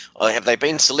 or have they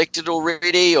been selected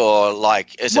already, or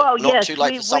like is it not too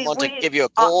late for someone to give you a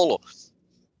call?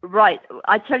 Right.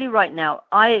 I tell you right now,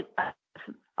 I've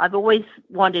always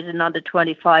wanted an under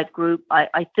 25 group.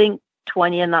 I think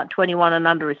 20 and not 21 and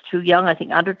under is too young. I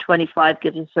think under 25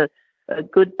 gives us a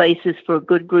good basis for a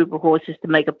good group of horses to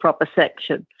make a proper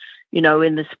section, in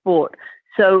the sport.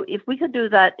 So if we could do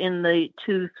that in the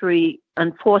 2, 3,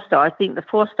 and 4-star, I think the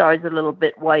 4-star is a little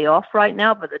bit way off right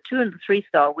now, but the 2 and the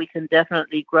 3-star, we can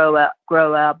definitely grow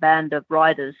our band of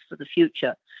riders for the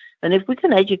future. And if we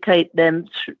can educate them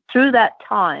through that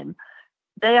time,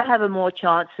 they have a more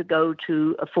chance to go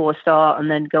to a 4-star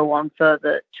and then go on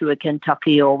further to a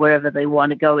Kentucky or wherever they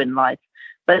want to go in life.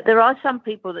 But there are some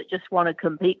people that just want to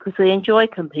compete because they enjoy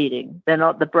competing. They're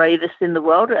not the bravest in the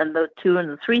world, and the 2 and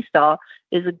the 3-star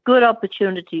is a good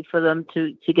opportunity for them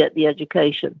to get the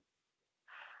education.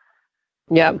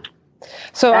 Yeah.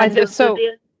 So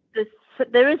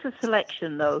there is a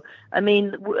selection, though. I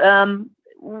mean,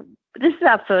 this is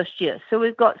our first year, so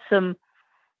we've got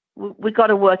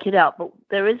to work it out. But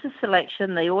there is a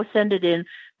selection. They all send it in,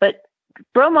 but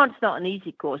Bromont's not an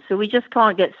easy course, so we just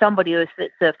can't get somebody who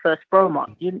fits their first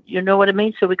Bromont. You know what I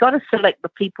mean? So we got to select the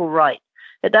people right.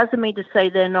 It doesn't mean to say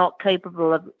they're not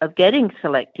capable of getting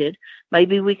selected.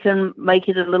 Maybe we can make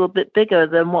it a little bit bigger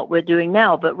than what we're doing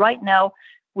now. But right now,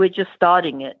 we're just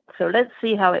starting it. So let's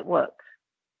see how it works.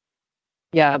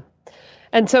 Yeah.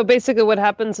 And so basically what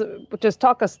happens, just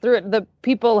talk us through it. The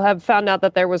people have found out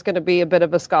that there was going to be a bit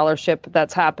of a scholarship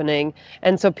that's happening.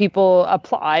 And so people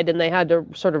applied and they had to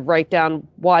sort of write down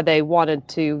why they wanted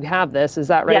to have this. Is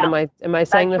that right? Yeah. Am I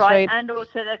saying that's this right? And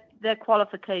also their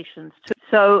qualifications too.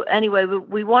 So anyway,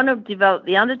 we want to develop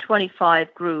the under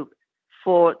 25 group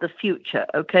for the future.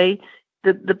 Okay.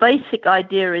 The basic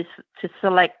idea is to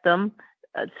select them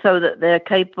so that they're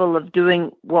capable of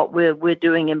doing what we're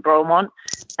doing in Bromont,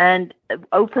 and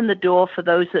open the door for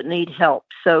those that need help.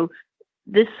 So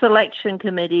this selection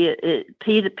committee,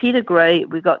 Peter Gray,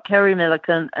 we've got Kerry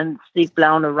Milliken and Steve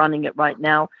Blauner running it right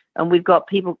now, and we've got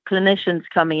clinicians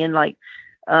coming in like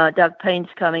Doug Payne's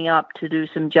coming up to do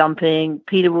some jumping.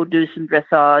 Peter will do some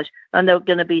dressage, and there are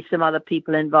going to be some other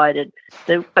people invited.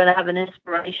 They're going to have an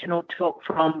inspirational talk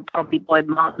from probably Boyd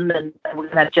Martin, and we're going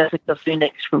to have Jessica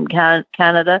Phoenix from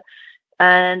Canada.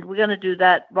 And we're going to do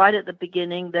that right at the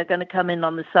beginning. They're going to come in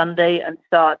on the Sunday and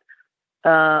start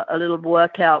a little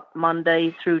workout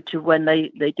Monday through to when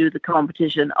they do the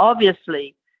competition.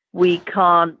 Obviously, we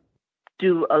can't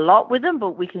do a lot with them,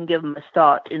 but we can give them a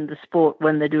start in the sport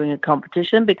when they're doing a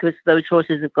competition, because those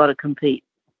horses have got to compete.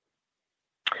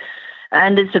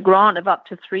 And it's a grant of up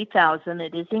to $3,000.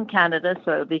 It is in Canada,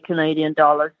 so it'll be Canadian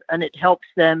dollars, and it helps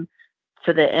them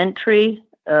for their entry,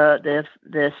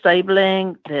 their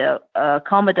stabling, their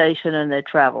accommodation, and their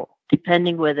travel,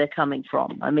 depending where they're coming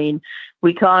from. I mean,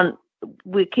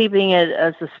 we're keeping it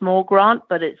as a small grant,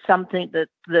 but it's something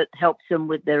that helps them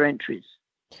with their entries.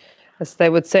 As they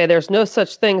would say, there's no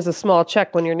such thing as a small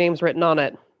check when your name's written on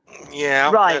it.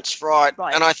 Yeah, right. That's right.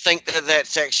 And I think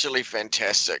that's actually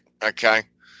fantastic. Okay.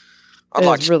 I'd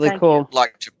It's really cool.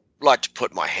 Like to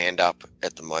put my hand up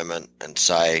at the moment and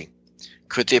say,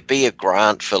 could there be a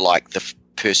grant for like the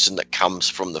person that comes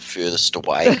from the furthest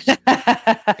away?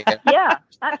 Yeah,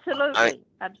 absolutely.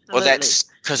 Absolutely. Well, that's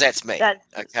because that's me. Okay.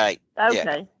 Okay.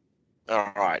 Yeah.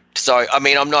 All right. So, I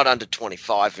mean, I'm not under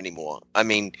 25 anymore. I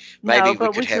mean, maybe we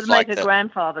could have like make a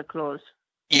grandfather clause.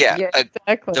 Yeah,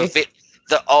 exactly.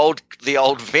 The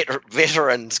old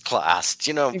veterans class. Do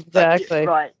you know? Exactly.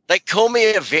 Right. They call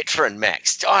me a veteran,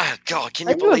 Max. Oh God, can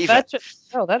you believe it?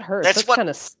 Oh, that hurts. That kind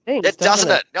of stinks. It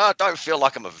doesn't it? No, I don't feel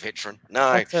like I'm a veteran.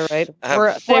 No, that's all right.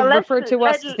 They refer to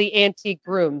us as the antique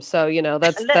groom, so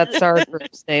that's our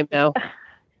group's name now.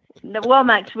 Well,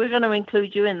 Max, we're going to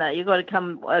include you in that. You've got to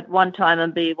come at one time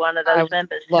and be one of those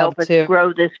members to help us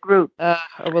grow this group. I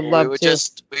would love to.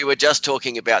 We were just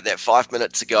talking about that 5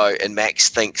 minutes ago, and Max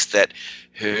thinks that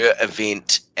her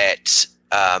event at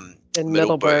in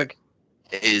Middleburg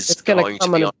is going to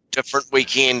be on a different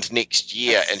weekend next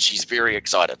year, and she's very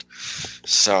excited.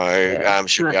 So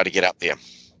she'll be able to get up there.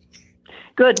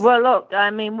 Good. Well, look, I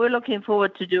mean, we're looking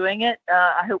forward to doing it.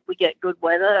 I hope we get good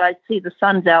weather. I see the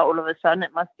sun's out all of a sudden.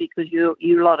 It must be because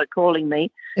you lot are calling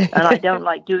me, and I don't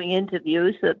like doing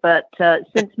interviews. But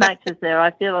since Max is there,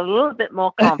 I feel a little bit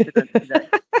more confident today.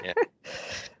 Yeah.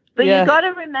 But you got to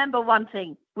remember one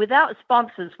thing. Without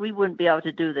sponsors, we wouldn't be able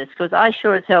to do this, because I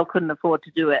sure as hell couldn't afford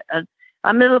to do it. And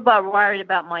I'm a little bit worried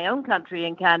about my own country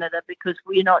in Canada, because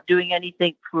we're not doing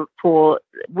anything for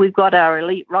we've got our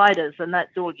elite riders, and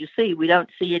that's all you see. We don't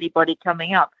see anybody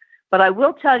coming up. But I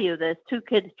will tell you, there's 2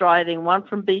 kids driving, one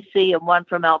from BC and one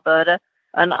from Alberta,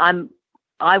 and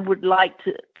I would like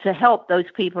to help those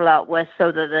people out west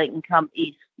so that they can come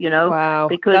east, Wow,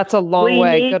 because that's a long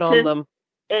way. Good on them.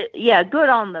 Good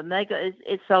on them.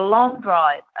 It's a long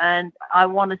drive, and I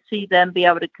want to see them be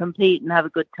able to compete and have a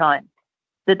good time.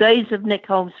 The days of Nick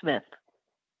Holmesmith.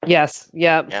 Yes.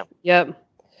 Yep. Yeah.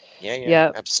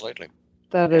 Absolutely.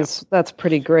 That's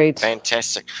pretty great.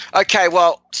 Fantastic. Okay,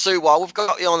 well, Sue, while we've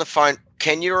got you on the phone,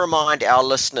 can you remind our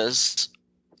listeners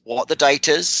what the date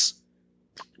is,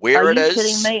 where it is? Are you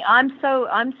kidding me? I'm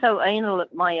so anal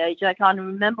at my age. I can't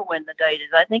remember when the date is.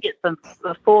 I think it's the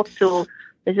 4th till,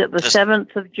 is it the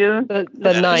 7th of June? The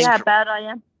 9th. See how bad I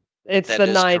am? It's the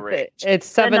 9th. Correct. It's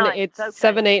 7. It's okay.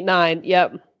 7, 8, 9.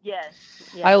 Yep. Yes.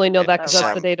 I only know that because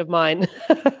that's the date of mine.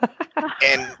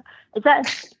 And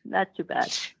that's too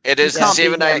bad. It is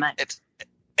 7, 8.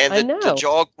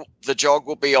 The jog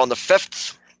will be on the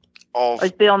 5th of.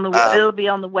 It'll be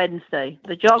on the Wednesday.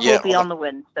 The jog will be on the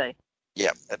Wednesday.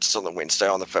 Yeah, it's on the Wednesday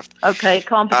on the 5th. Okay,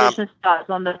 competition starts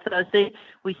on the Thursday.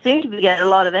 We seem to be getting a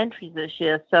lot of entries this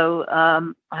year, so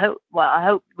I hope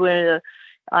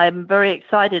I'm very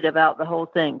excited about the whole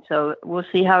thing. So we'll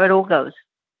see how it all goes.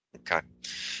 Okay,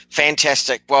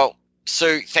 fantastic. Well,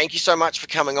 Sue, thank you so much for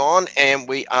coming on, and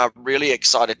we are really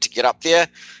excited to get up there.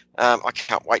 I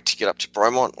can't wait to get up to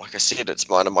Bromont. Like I said, it's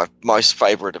one of my most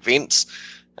favourite events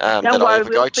that I ever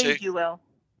go to. You will.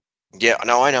 Yeah,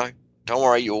 no, I know. Don't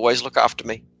worry, you always look after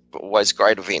me. Always a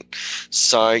great event.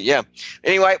 So, yeah.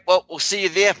 Anyway, well, we'll see you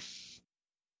there.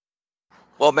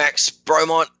 Well, Max,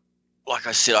 Bromont, like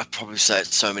I said, I probably say it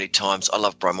so many times. I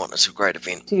love Bromont. It's a great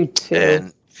event. You too.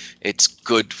 And it's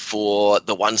good for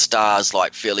the 1-stars,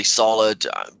 like fairly solid,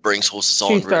 brings horses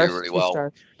on really, really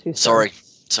well. 2 stars.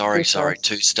 Sorry,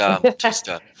 2-star.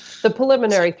 2-star. The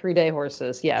preliminary 3-day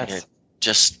horses, yes. Yeah,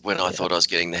 just when I thought I was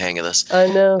getting the hang of this. I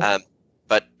know.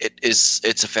 But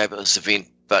it's a fabulous event,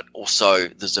 but also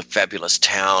there's a fabulous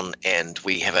town, and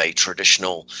we have a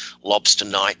traditional lobster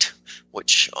night,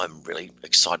 which I'm really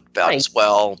excited about as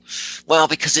well. Well,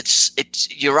 because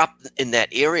it's you're up in that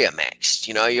area, Max.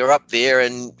 You're up there,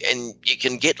 and you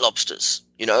can get lobsters.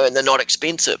 and they're not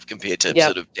expensive compared to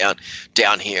sort of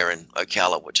down here in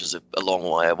Ocala, which is a long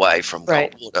way away from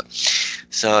Coldwater.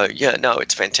 So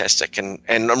it's fantastic, and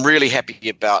I'm really happy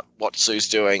about what Sue's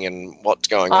doing and what's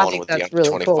going on with the under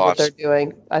 25s. Really cool what they're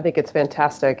doing. I think it's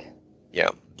fantastic. Yeah.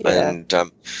 And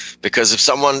because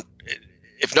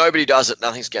if nobody does it,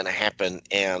 nothing's going to happen,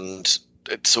 and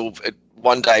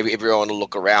one day everyone will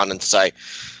look around and say,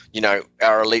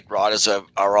 our elite riders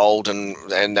are old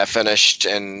and they're finished,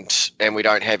 and we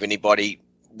don't have anybody,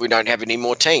 we don't have any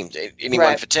more teams,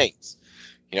 anyone for teams,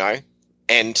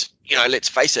 and let's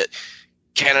face it,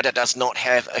 Canada does not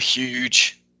have a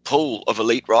huge pool of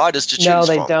elite riders to choose from. No,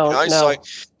 they don't. No. So,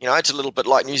 it's a little bit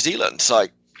like New Zealand. So,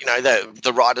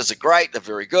 the riders are great, they're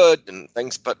very good and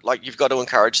things, but you've got to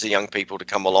encourage the young people to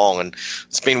come along. And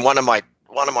it's been one of my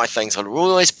things. I've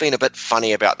always been a bit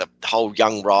funny about the whole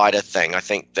young rider thing. I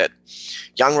think that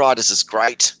young riders is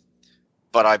great,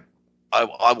 but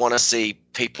I want to see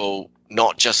people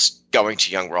not just going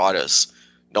to young riders,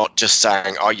 not just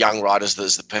saying, young riders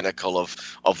is the pinnacle of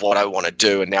what I want to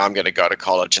do, and now I'm going to go to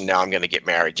college, and now I'm going to get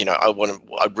married.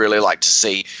 I'd really like to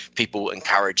see people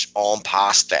encouraged on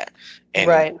past that,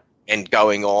 and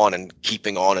going on and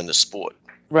keeping on in the sport.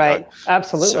 Right.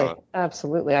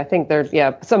 Absolutely. I think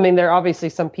there obviously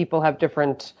some people have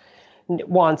different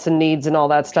wants and needs and all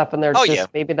that stuff, and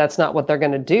maybe that's not what they're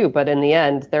going to do. But in the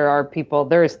end, there are people.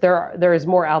 There is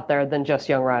more out there than just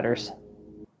young riders.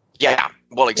 Yeah.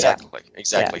 Well, exactly.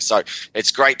 Yeah. So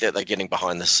it's great that they're getting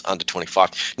behind this under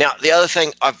 25. Now, the other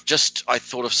thing I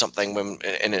thought of something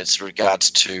in its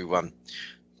regards to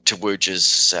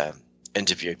Wooge's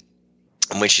interview,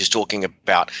 and when she's talking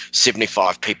about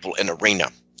 75 people in arena.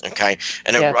 Okay,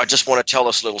 and I just want to tell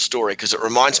this little story because it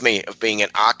reminds me of being in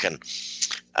Aachen,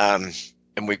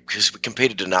 because we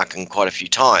competed in Aachen quite a few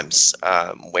times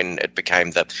when it became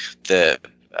the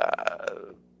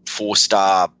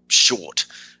 4-star short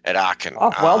at Aachen.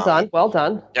 Oh, well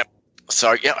done. Yep.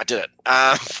 So I did it.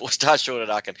 4-star short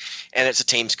at Aachen, and it's a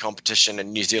teams competition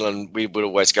in New Zealand. We would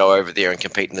always go over there and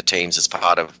compete in the teams as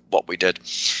part of what we did.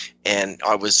 And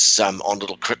I was on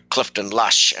Little Clifton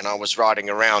Lush, and I was riding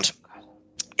around.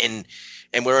 And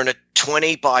we're in a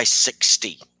 20 by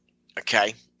 60,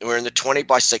 okay? We're in the 20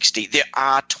 by 60. There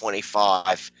are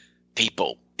 25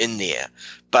 people in there,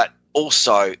 but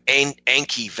also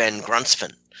Ankie van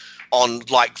Grunsven on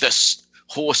this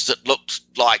horse that looked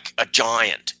like a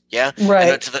giant, yeah?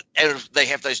 Right. And they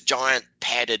have those giant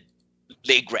padded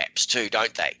leg wraps too,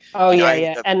 don't they? Oh,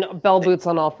 and bell boots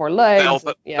on all 4 legs.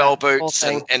 Bell boots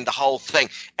and the whole thing.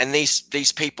 And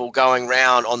these people going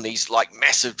around on these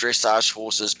massive dressage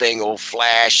horses being all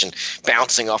flash and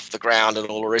bouncing off the ground and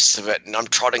all the rest of it. And I'm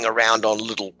trotting around on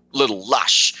little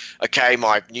Lush, okay,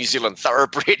 my New Zealand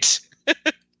thoroughbred.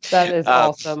 That is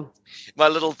awesome. My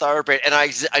little thoroughbred, and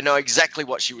I know exactly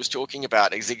what she was talking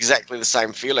about. It's exactly the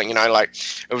same feeling, it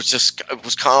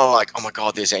was kind of like, oh my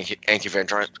God, there's Ankie van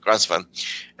Grunsven,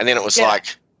 and then it was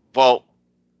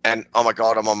and oh my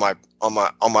God, I'm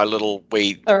on my little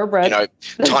wee thoroughbred,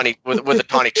 tiny with a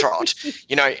tiny trot,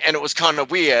 and it was kind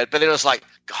of weird, but then it was like,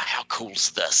 God, how cool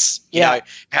is this?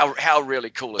 How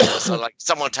really cool is this? So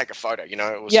someone take a photo,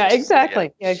 it was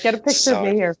exactly. Get a picture of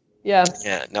me here. Yeah.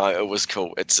 Yeah. No, it was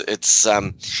cool.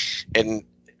 And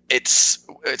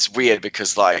it's weird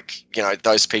because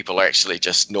those people are actually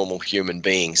just normal human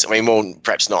beings. I mean,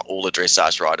 perhaps not all the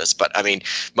dressage riders, but I mean,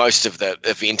 most of the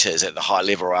eventers at the high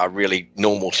level are really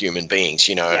normal human beings,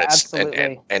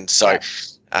 absolutely. And so,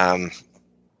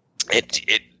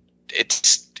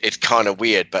 it's kind of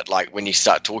weird, but when you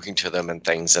start talking to them and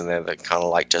things, and they're kind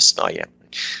of just, oh yeah.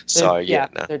 So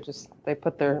they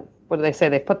put their, what do they say?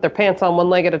 They put their pants on one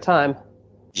leg at a time.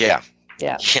 Yeah.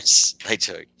 Yeah. Yes, they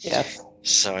do. Yes.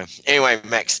 So anyway,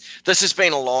 Max, this has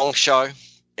been a long show.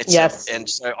 And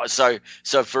so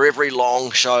for every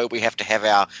long show, we have to have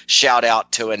our shout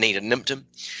out to Anita Nimpton.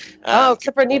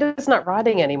 Except for Anita's not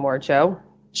riding anymore, Joe.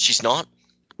 She's not?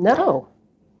 No.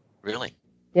 Really?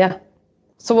 Yeah.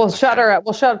 So we'll shout her out.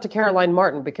 We'll shout out to Caroline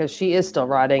Martin because she is still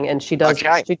riding and she does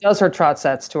her trot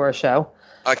sets to our show.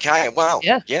 Okay. Wow.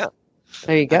 Yeah.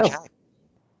 There you go. Okay.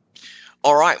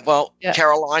 All right. Well,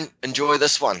 Caroline, enjoy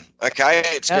this one. Okay.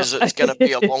 It's because it's going to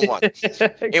be a long one.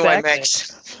 Anyway,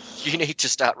 Max, you need to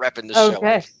start wrapping this show up.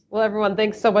 Okay. Well, everyone,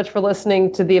 thanks so much for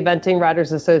listening to the Eventing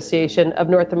Riders Association of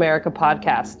North America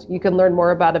podcast. You can learn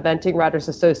more about Eventing Riders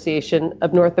Association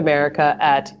of North America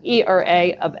at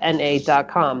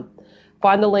eraofna.com.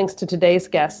 Find the links to today's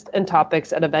guests and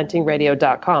topics at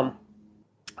eventingradio.com.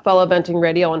 Follow Eventing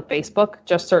Radio on Facebook.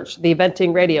 Just search The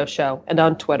Eventing Radio Show, and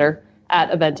on Twitter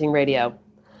at Eventing Radio.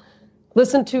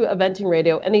 Listen to Eventing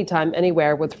Radio anytime,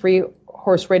 anywhere with free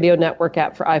Horse Radio Network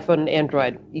app for iPhone and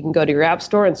Android. You can go to your app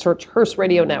store and search Horse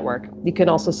Radio Network. You can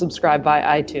also subscribe via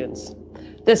iTunes.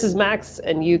 This is Max,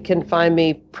 and you can find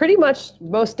me pretty much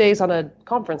most days on a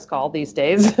conference call these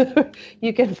days.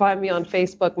 You can find me on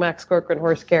Facebook, Max Corcoran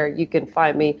Horse Care. You can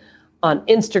find me on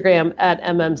Instagram at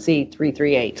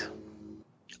MMC338.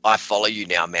 I follow you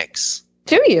now, Max.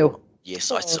 Do you?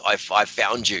 Yes, I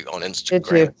found you on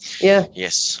Instagram. Did you? Yeah.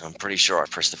 Yes, I'm pretty sure I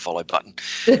pressed the follow button.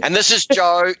 And this is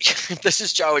Joe. This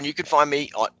is Joe, and you can find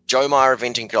me on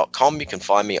joemeyreventing.com. You can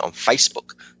find me on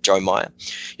Facebook, Joe Meyer.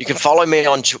 You can follow me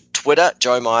on Twitter,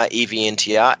 Joe Meyer,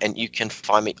 EVNTR, and you can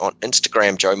find me on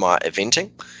Instagram, Joe Meyer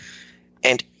Eventing.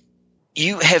 And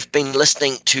you have been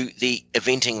listening to the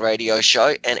Eventing Radio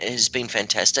Show, and it has been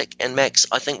fantastic. And Max,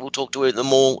 I think we'll talk to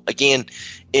them all again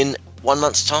in 1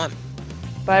 month's time.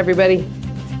 Bye, everybody.